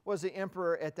 Constantine was the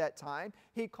emperor at that time.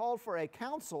 He called for a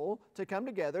council to come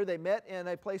together. They met in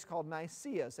a place called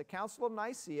Nicaea. It's the Council of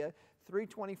Nicaea,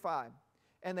 325.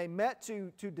 And they met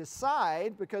to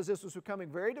decide, because this was becoming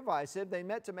very divisive, they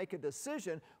met to make a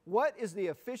decision, what is the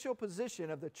official position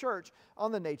of the church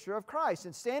on the nature of Christ?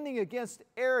 And standing against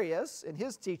Arius in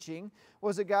his teaching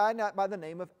was a guy by the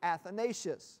name of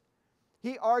Athanasius.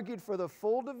 He argued for the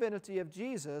full divinity of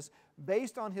Jesus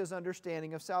based on his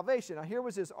understanding of salvation. Now here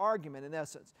was his argument in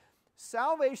essence.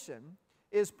 Salvation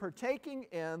is partaking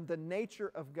in the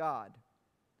nature of God.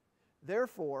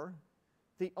 Therefore,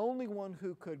 the only one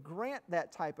who could grant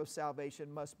that type of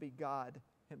salvation must be God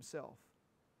Himself.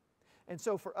 And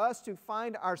so for us to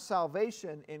find our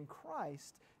salvation in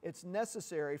Christ, it's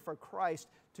necessary for Christ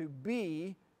to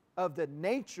be of the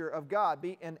nature of God,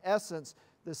 be in essence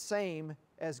the same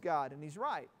as God. And he's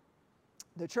right.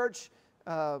 The church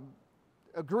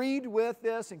agreed with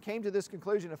this and came to this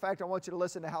conclusion. In fact, I want you to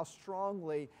listen to how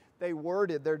strongly they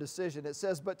worded their decision. It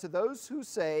says, "But to those who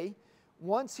say,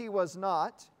 once He was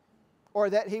not, or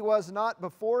that He was not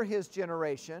before His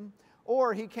generation,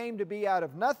 or He came to be out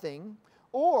of nothing,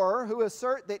 or who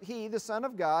assert that He, the Son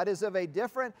of God, is of a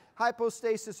different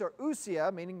hypostasis or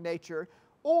ousia, meaning nature,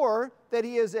 or that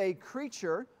He is a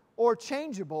creature, or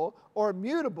changeable, or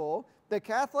mutable, the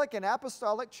Catholic and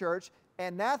Apostolic Church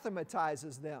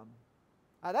anathematizes them."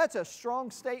 Now that's a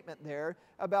strong statement there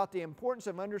about the importance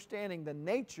of understanding the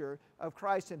nature of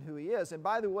Christ and who He is. And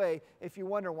by the way, if you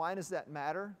wonder why does that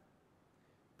matter?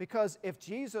 Because if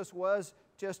Jesus was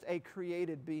just a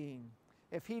created being,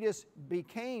 if He just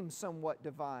became somewhat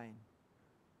divine,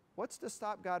 what's to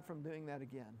stop God from doing that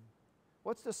again?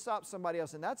 What's to stop somebody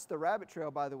else? And that's the rabbit trail,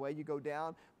 by the way, you go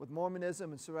down with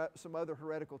Mormonism and some other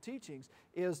heretical teachings,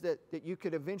 is that you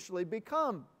could eventually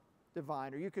become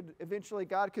divine, or you could eventually,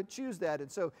 God could choose that.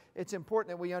 And so it's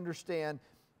important that we understand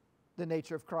the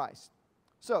nature of Christ.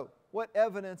 So, what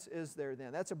evidence is there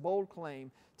then? That's a bold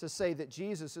claim to say that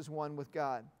Jesus is one with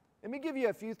God. Let me give you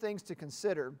a few things to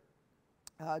consider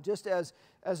just as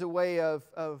a way of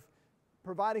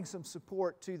providing some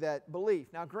support to that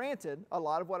belief. Now granted, a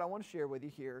lot of what I want to share with you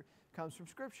here comes from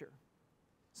Scripture.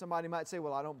 Somebody might say,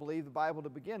 well, I don't believe the Bible to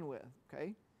begin with,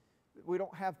 okay? We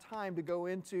don't have time to go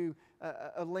into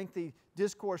a lengthy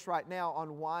discourse right now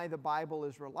on why the Bible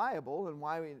is reliable and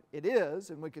why it is,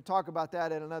 and we could talk about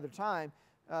that at another time.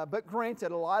 But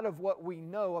granted, a lot of what we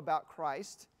know about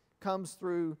Christ comes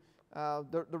through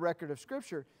the record of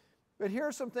Scripture. But here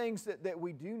are some things that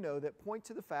we do know that point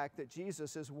to the fact that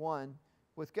Jesus is one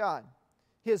with God.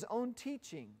 His own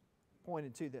teaching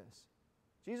pointed to this.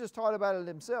 Jesus taught about it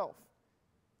Himself.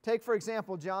 Take, for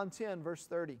example, John 10, verse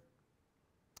 30,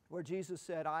 where Jesus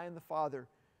said, "I and the Father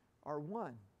are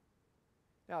one."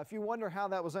 Now, if you wonder how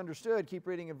that was understood, keep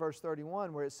reading in verse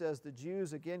 31, where it says, "The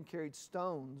Jews again carried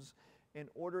stones in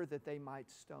order that they might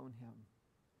stone Him."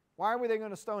 Why were they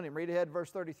going to stone Him? Read ahead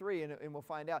verse 33 and we'll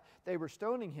find out. They were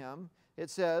stoning Him, it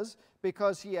says,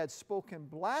 because He had spoken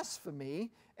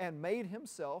blasphemy and made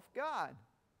Himself God.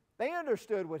 They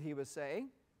understood what He was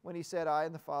saying when He said, "I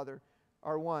and the Father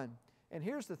are one." And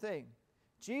here's the thing.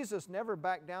 Jesus never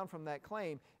backed down from that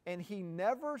claim, and He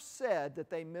never said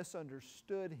that they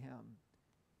misunderstood Him.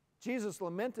 Jesus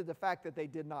lamented the fact that they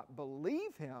did not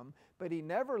believe Him, but He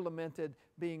never lamented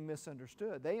being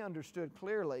misunderstood. They understood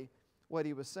clearly what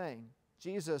He was saying.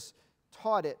 Jesus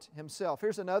taught it Himself.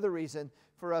 Here's another reason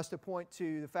for us to point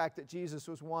to the fact that Jesus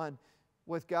was one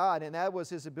with God, and that was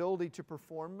His ability to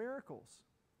perform miracles.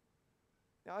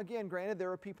 Now again, granted,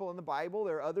 there are people in the Bible,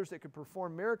 there are others that could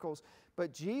perform miracles,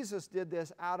 but Jesus did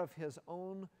this out of His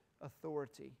own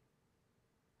authority.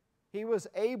 He was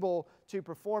able to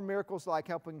perform miracles like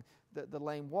helping the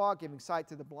lame walk, giving sight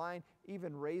to the blind,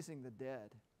 even raising the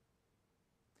dead.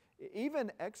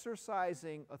 Even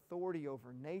exercising authority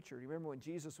over nature. You remember when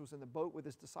Jesus was in the boat with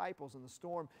His disciples and the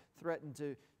storm threatened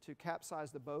to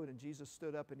capsize the boat, and Jesus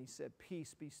stood up and He said,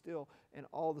 "Peace, be still," and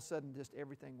all of a sudden just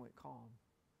everything went calm.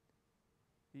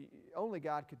 Only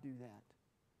God could do that.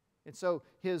 And so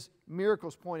His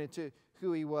miracles pointed to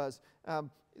who He was.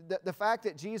 The fact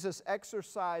that Jesus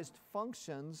exercised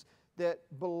functions that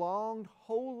belonged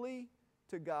wholly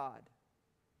to God.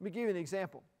 Let me give you an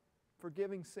example.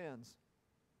 Forgiving sins.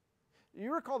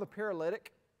 You recall the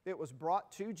paralytic that was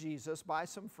brought to Jesus by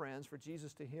some friends for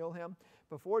Jesus to heal him?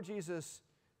 Before Jesus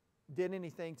did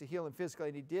anything to heal him physically,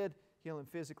 and He did heal him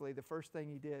physically, the first thing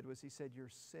He did was He said, "Your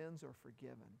sins are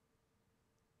forgiven."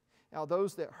 Now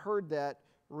those that heard that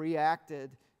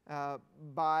reacted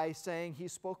by saying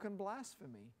He's spoken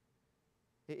blasphemy.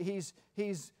 He's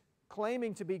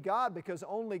claiming to be God because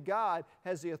only God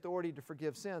has the authority to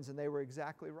forgive sins, and they were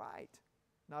exactly right.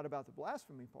 Not about the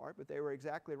blasphemy part, but they were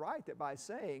exactly right that by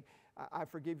saying, "I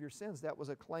forgive your sins," that was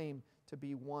a claim to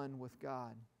be one with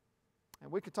God. And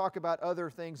we could talk about other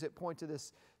things that point to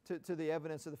this, to the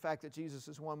evidence of the fact that Jesus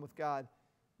is one with God,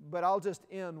 but I'll just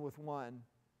end with one.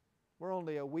 We're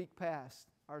only a week past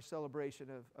our celebration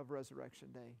of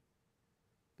Resurrection Day.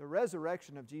 The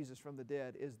resurrection of Jesus from the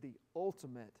dead is the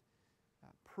ultimate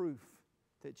proof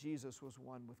that Jesus was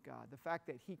one with God. The fact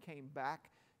that He came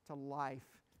back to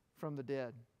life from the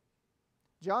dead.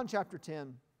 John chapter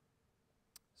 10,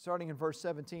 starting in verse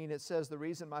 17, it says, "The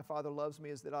reason my Father loves me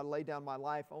is that I lay down my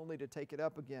life only to take it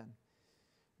up again.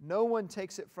 No one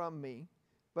takes it from me,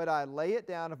 but I lay it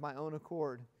down of my own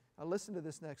accord." Now listen to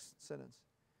this next sentence.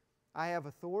 "I have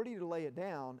authority to lay it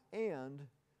down and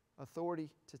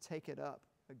authority to take it up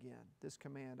again. This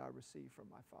command I received from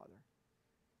my Father."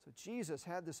 So Jesus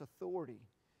had this authority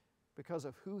because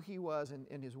of who He was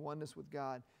and His oneness with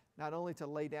God, not only to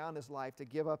lay down His life, to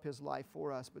give up His life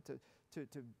for us, but to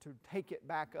take it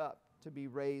back up, to be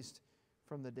raised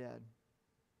from the dead.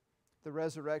 The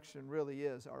resurrection really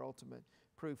is our ultimate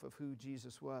proof of who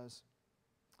Jesus was.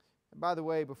 And by the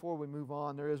way, before we move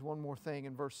on, there is one more thing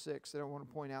in verse 6 that I want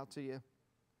to point out to you.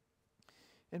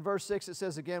 In verse 6 it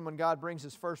says again, when God brings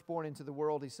His firstborn into the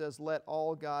world, He says, "Let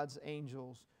all God's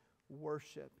angels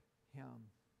worship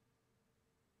Him."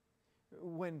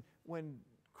 When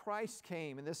Christ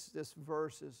came, and this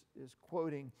verse is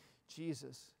quoting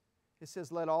Jesus, it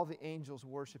says, "Let all the angels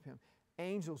worship Him."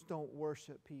 Angels don't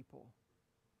worship people.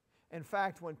 In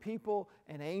fact, when people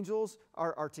and angels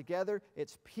are together,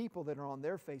 it's people that are on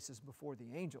their faces before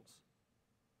the angels.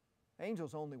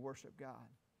 Angels only worship God.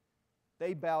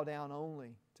 They bow down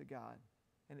only to God.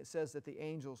 And it says that the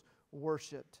angels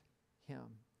worshiped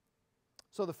Him.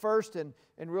 So the first and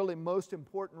really most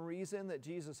important reason that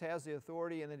Jesus has the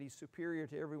authority and that He's superior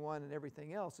to everyone and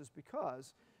everything else is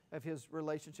because of His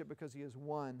relationship, because He is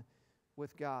one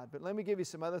with God. But let me give you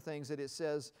some other things that it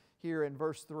says here in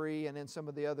verse 3 and in some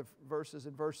of the other verses.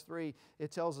 In verse 3,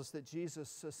 it tells us that Jesus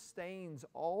sustains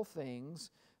all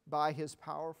things by His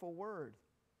powerful word.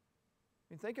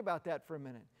 I mean, think about that for a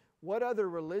minute. What other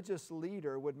religious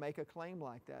leader would make a claim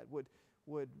like that?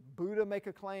 Would Buddha make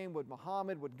a claim? Would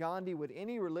Muhammad? Would Gandhi? Would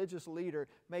any religious leader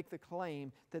make the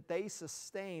claim that they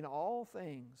sustain all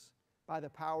things by the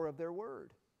power of their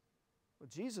word? Well,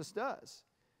 Jesus does.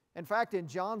 In fact, in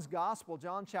John's Gospel,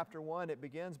 John chapter 1, it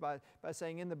begins by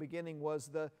saying, "In the beginning was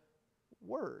the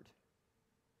Word."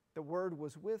 The Word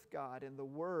was with God, and the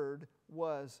Word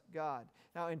was God.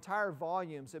 Now, entire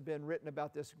volumes have been written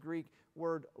about this Greek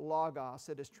word logos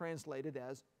that is translated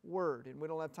as Word. And we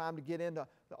don't have time to get into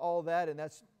all that, and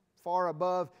that's far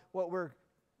above what we're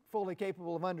fully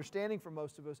capable of understanding for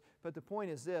most of us. But the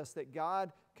point is this, that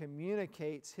God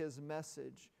communicates His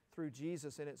message through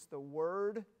Jesus, and it's the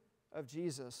Word of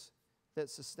Jesus that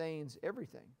sustains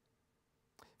everything.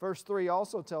 Verse 3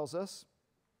 also tells us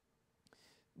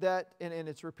that, and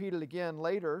it's repeated again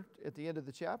later at the end of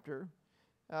the chapter,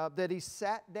 that He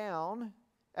sat down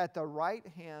at the right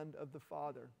hand of the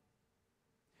Father.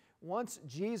 Once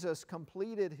Jesus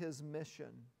completed His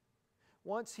mission,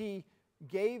 once He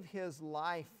gave His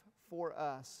life for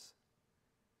us,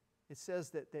 it says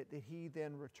that He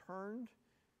then returned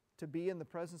to be in the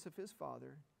presence of His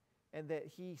Father, and that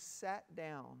He sat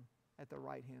down at the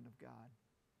right hand of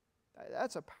God.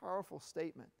 That's a powerful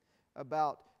statement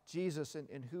about Jesus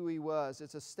and who He was.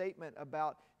 It's a statement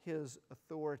about His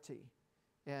authority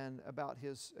and about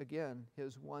His, again,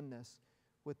 His oneness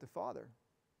with the Father.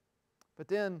 But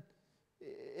then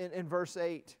in verse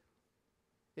 8,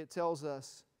 it tells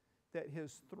us that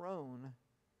His throne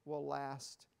will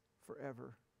last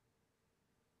forever.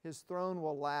 His throne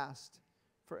will last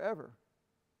forever.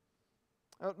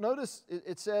 Now, notice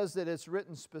it says that it's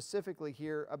written specifically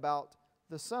here about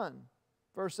the Son.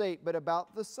 Verse 8, but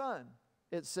about the Son,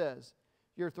 it says,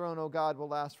 your throne, O God, will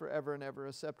last forever and ever.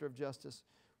 A scepter of justice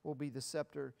will be the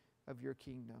scepter of your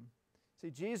kingdom.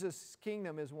 See, Jesus'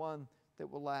 kingdom is one that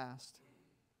will last.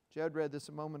 Judd read this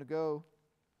a moment ago.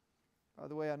 By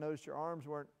the way, I noticed your arms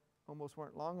almost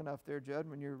weren't long enough there, Judd,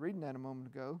 when you were reading that a moment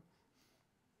ago.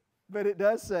 But it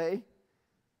does say,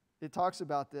 it talks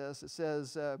about this. It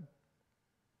says,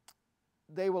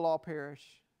 they will all perish,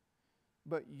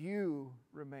 but you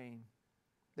remain.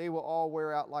 They will all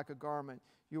wear out like a garment.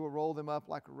 You will roll them up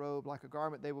like a robe, like a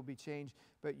garment they will be changed,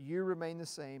 but you remain the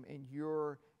same, and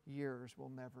your years will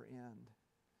never end.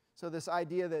 So this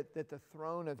idea that the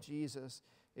throne of Jesus,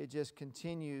 it just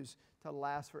continues to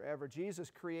last forever.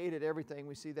 Jesus created everything.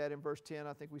 We see that in verse 10.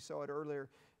 I think we saw it earlier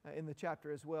in the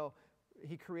chapter as well.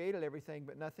 He created everything,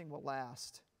 but nothing will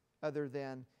last other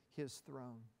than His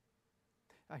throne.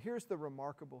 Now here's the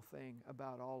remarkable thing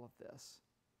about all of this.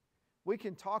 We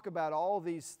can talk about all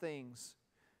these things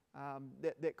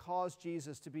that cause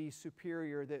Jesus to be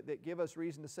superior, that give us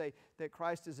reason to say that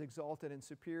Christ is exalted and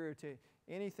superior to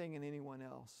anything and anyone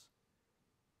else.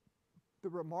 The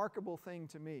remarkable thing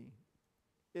to me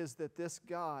is that this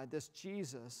God, this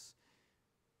Jesus,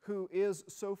 who is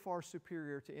so far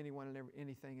superior to anyone and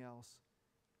anything else,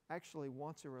 actually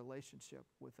wants a relationship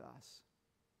with us.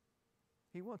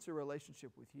 He wants a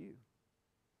relationship with you.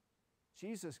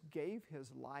 Jesus gave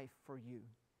His life for you.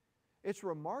 It's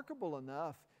remarkable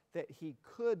enough that He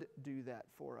could do that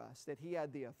for us, that He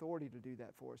had the authority to do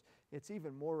that for us. It's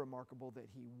even more remarkable that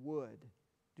He would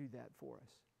do that for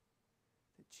us.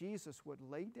 That Jesus would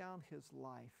lay down His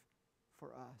life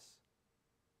for us.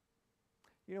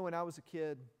 You know, when I was a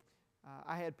kid,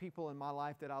 I had people in my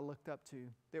life that I looked up to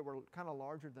that were kind of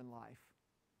larger than life.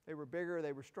 They were bigger,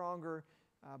 they were stronger,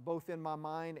 both in my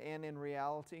mind and in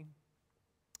reality.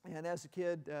 And as a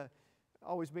kid,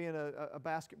 always being a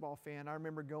basketball fan, I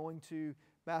remember going to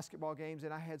basketball games,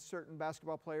 and I had certain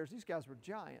basketball players. These guys were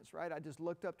giants, right? I just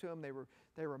looked up to them. They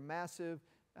were massive.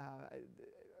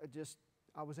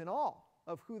 I was in awe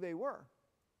of who they were.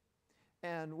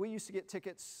 And we used to get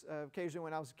tickets occasionally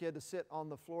when I was a kid to sit on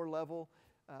the floor level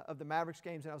of the Mavericks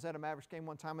games. And I was at a Mavericks game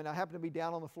one time, and I happened to be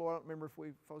down on the floor. I don't remember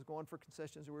if I was going for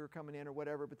concessions or we were coming in or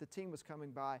whatever, but the team was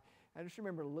coming by. I just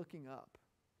remember looking up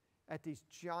at these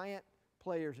giant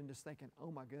players and just thinking,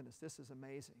 oh my goodness, this is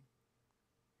amazing.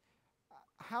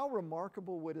 How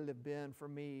remarkable would it have been for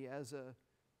me as a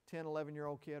 10,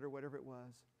 11-year-old kid or whatever it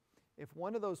was, if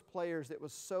one of those players that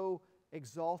was so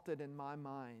exalted in my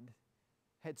mind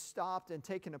had stopped and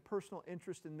taken a personal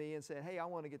interest in me and said, hey, I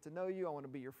want to get to know you, I want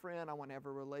to be your friend, I want to have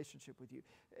a relationship with you.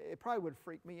 It probably would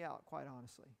freak me out, quite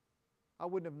honestly. I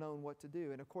wouldn't have known what to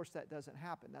do. And of course that doesn't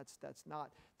happen. That's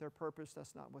not their purpose,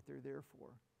 that's not what they're there for.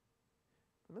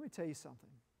 But let me tell you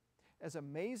something. As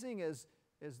amazing as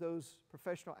those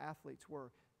professional athletes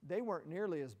were, they weren't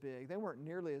nearly as big, they weren't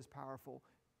nearly as powerful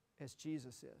as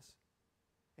Jesus is.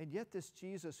 And yet this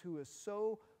Jesus, who is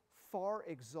so far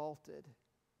exalted,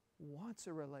 wants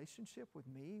a relationship with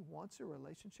me, wants a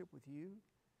relationship with you.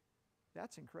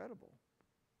 That's incredible.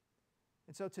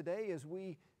 And so today, as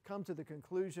we come to the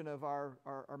conclusion of our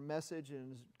message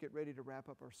and get ready to wrap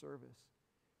up our service,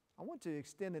 I want to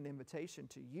extend an invitation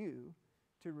to you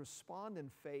to respond in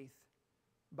faith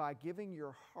by giving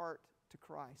your heart to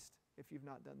Christ if you've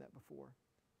not done that before.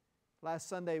 Last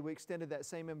Sunday, we extended that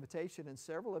same invitation, and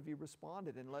several of you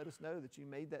responded and let us know that you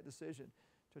made that decision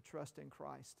to trust in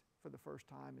Christ for the first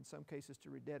time, in some cases to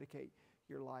rededicate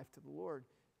your life to the Lord.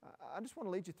 I just want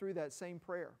to lead you through that same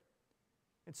prayer.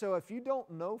 And so if you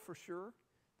don't know for sure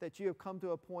that you have come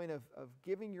to a point of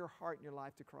giving your heart and your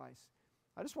life to Christ,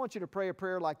 I just want you to pray a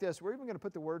prayer like this. We're even going to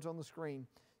put the words on the screen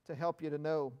to help you to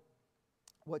know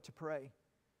what to pray.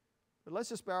 But let's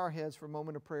just bow our heads for a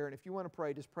moment of prayer. And if you want to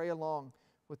pray, just pray along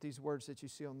with these words that you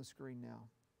see on the screen now.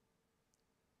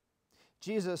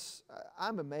 Jesus,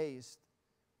 I'm amazed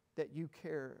that you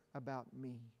care about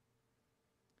me.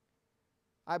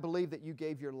 I believe that you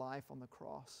gave your life on the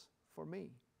cross for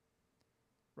me.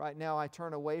 Right now, I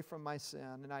turn away from my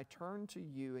sin and I turn to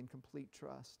you in complete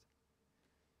trust.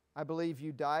 I believe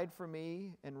you died for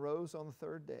me and rose on the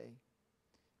third day,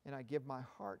 and I give my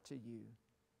heart to you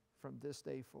from this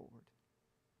day forward.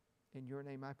 In your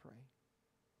name I pray.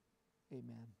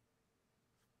 Amen.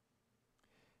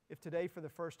 If today for the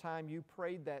first time you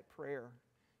prayed that prayer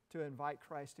to invite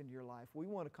Christ into your life, we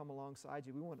want to come alongside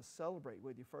you. We want to celebrate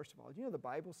with you, first of all. You know, the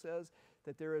Bible says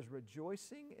that there is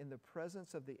rejoicing in the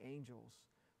presence of the angels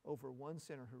over one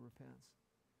sinner who repents.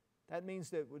 That means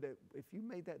that if you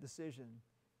made that decision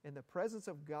in the presence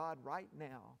of God right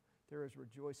now, there is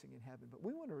rejoicing in heaven. But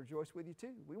we want to rejoice with you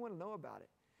too. We want to know about it.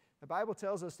 The Bible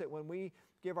tells us that when we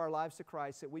give our lives to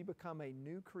Christ, that we become a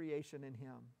new creation in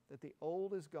Him, that the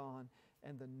old is gone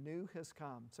and the new has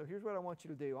come. So here's what I want you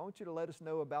to do. I want you to let us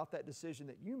know about that decision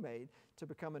that you made to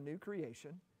become a new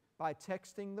creation by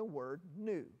texting the word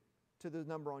new to the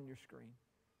number on your screen.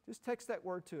 Just text that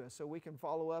word to us so we can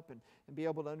follow up and be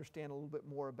able to understand a little bit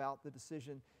more about the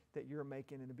decision that you're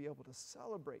making and to be able to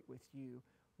celebrate with you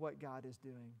what God is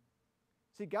doing.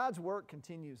 See, God's work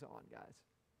continues on, guys.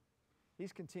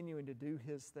 He's continuing to do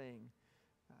His thing.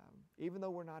 Even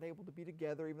though we're not able to be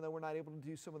together, even though we're not able to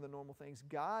do some of the normal things,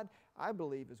 God, I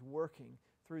believe, is working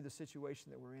through the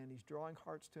situation that we're in. He's drawing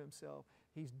hearts to Himself.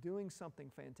 He's doing something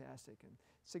fantastic, and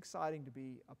it's exciting to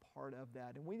be a part of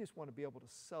that. And we just want to be able to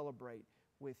celebrate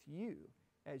with you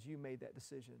as you made that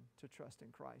decision to trust in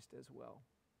Christ as well.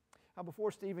 Now,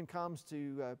 before Stephen comes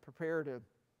to prepare to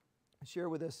share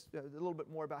with us a little bit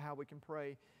more about how we can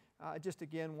pray, I just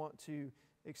again want to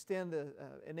extend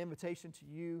an invitation to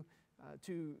you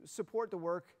to support the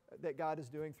work that God is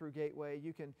doing through Gateway.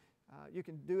 You can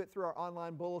do it through our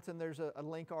online bulletin. There's a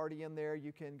link already in there.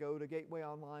 You can go to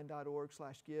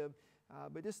gatewayonline.org/give.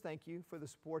 But just thank you for the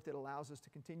support that allows us to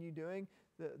continue doing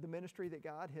the ministry that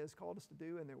God has called us to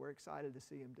do and that we're excited to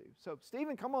see Him do. So,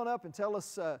 Stephen, come on up and tell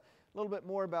us a little bit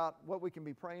more about what we can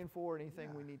be praying for and anything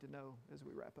we need to know as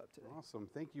we wrap up today. Awesome.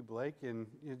 Thank you, Blake. And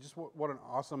just what an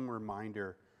awesome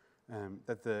reminder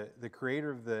that the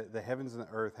Creator of the heavens and the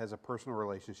earth has a personal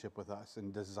relationship with us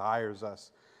and desires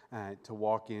us to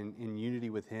walk in unity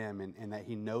with Him, and that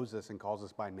He knows us and calls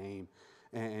us by name.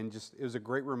 And just, it was a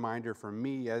great reminder for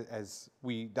me as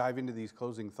we dive into these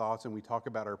closing thoughts and we talk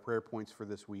about our prayer points for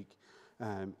this week,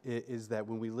 is that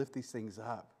when we lift these things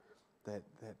up, that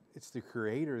it's the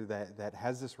Creator that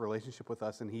has this relationship with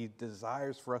us, and He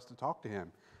desires for us to talk to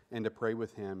Him and to pray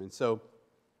with Him. And so,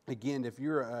 again, if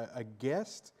you're a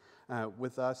guest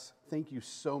with us, thank you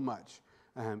so much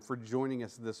for joining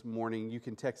us this morning. You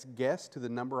can text guest to the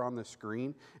number on the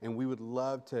screen, and we would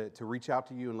love to reach out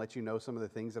to you and let you know some of the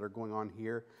things that are going on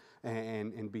here,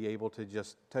 and be able to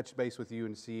just touch base with you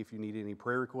and see if you need any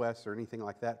prayer requests or anything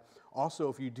like that. Also,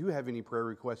 if you do have any prayer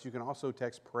requests, you can also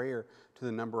text prayer to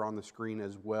the number on the screen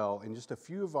as well. And just a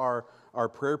few of our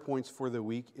prayer points for the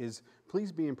week is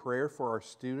please be in prayer for our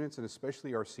students and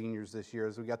especially our seniors this year,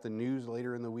 as we got the news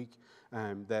later in the week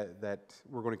that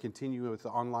we're going to continue with the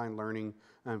online learning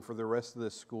for the rest of the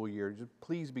school year. Just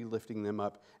please be lifting them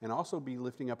up, and also be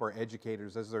lifting up our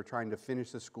educators as they're trying to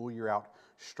finish the school year out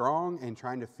strong and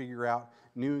trying to figure out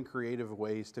new and creative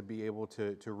ways to be able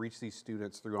to reach these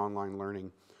students through online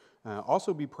learning.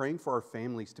 Also be praying for our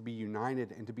families to be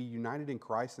united and to be united in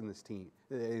Christ in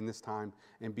this time,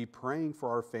 and be praying for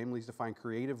our families to find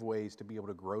creative ways to be able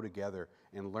to grow together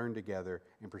and learn together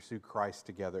and pursue Christ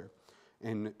together.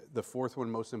 And the fourth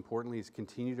one, most importantly, is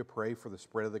continue to pray for the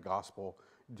spread of the gospel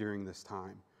during this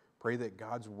time. Pray that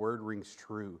God's word rings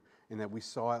true, and that we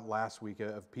saw it last week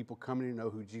of people coming to know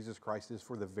who Jesus Christ is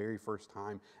for the very first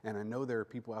time. And I know there are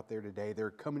people out there today that are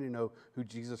coming to know who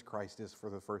Jesus Christ is for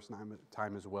the first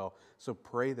time as well. So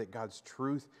pray that God's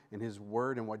truth and His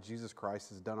word and what Jesus Christ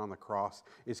has done on the cross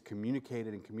is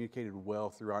communicated, and communicated well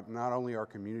throughout not only our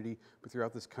community, but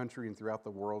throughout this country and throughout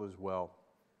the world as well.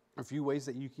 A few ways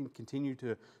that you can continue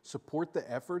to support the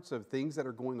efforts of things that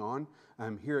are going on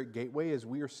here at Gateway is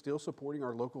we are still supporting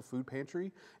our local food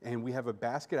pantry, and we have a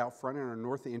basket out front in our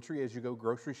north entry. As you go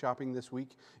grocery shopping this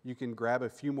week, you can grab a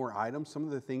few more items. Some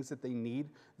of the things that they need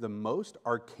the most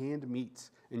are canned meats,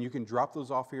 and you can drop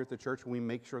those off here at the church, and we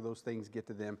make sure those things get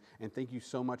to them. And thank you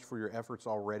so much for your efforts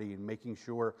already in making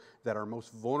sure that our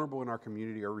most vulnerable in our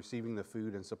community are receiving the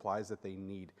food and supplies that they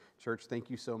need. Church,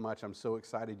 thank you so much. I'm so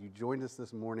excited you joined us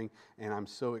this morning, and I'm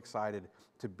so excited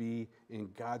to be in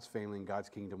God's family and God's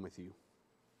kingdom with you.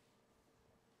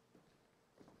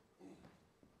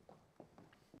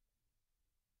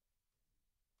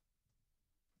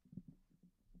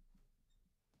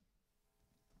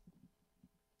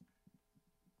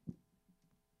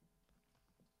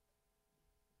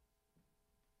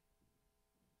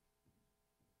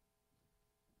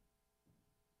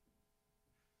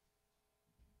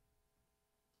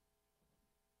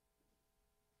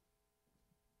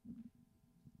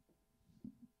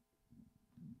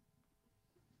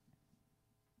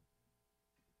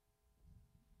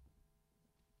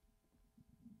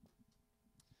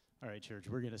 All right, church,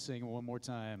 we're going to sing one more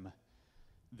time.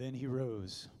 Then He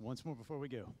Rose. Once more before we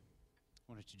go.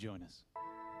 Why don't you join us?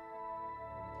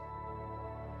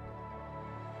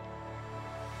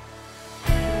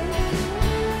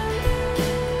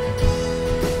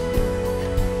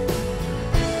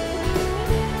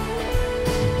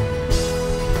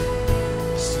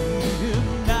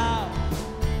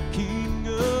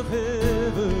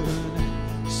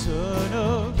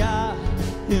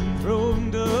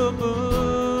 Enthroned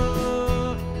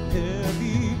above,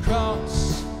 heavy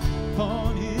cross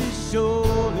upon His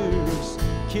shoulders,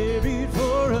 carried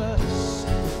for us,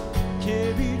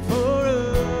 carried for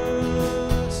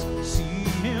us. See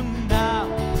Him now,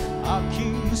 our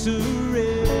King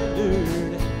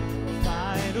surrendered,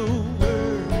 final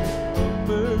word of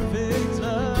perfect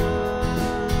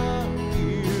love.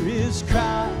 Hear His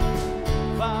cry,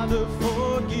 Father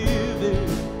forgive it,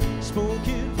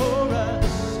 spoken for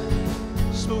us,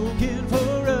 spoken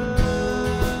for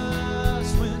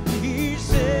us when He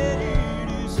said it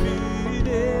is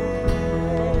finished.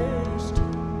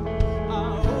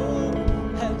 Our hope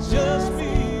has just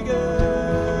begun.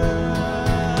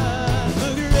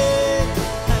 The grave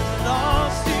has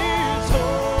lost its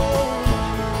hold.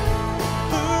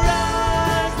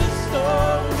 Arise, the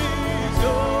storm is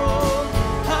gone.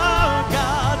 Our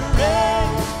God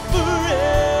reigns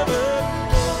forever.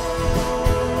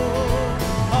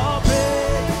 All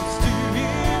praise to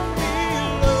Him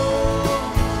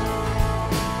belongs.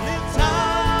 Lift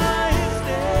high His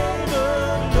name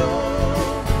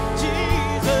alone.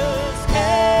 Jesus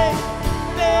came,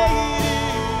 made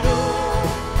it all.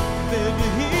 Then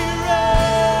He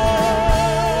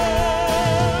rose.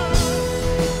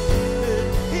 Then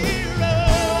He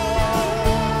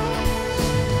rose.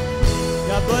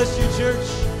 God bless you, church.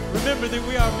 Remember that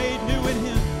we are made new in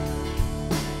Him.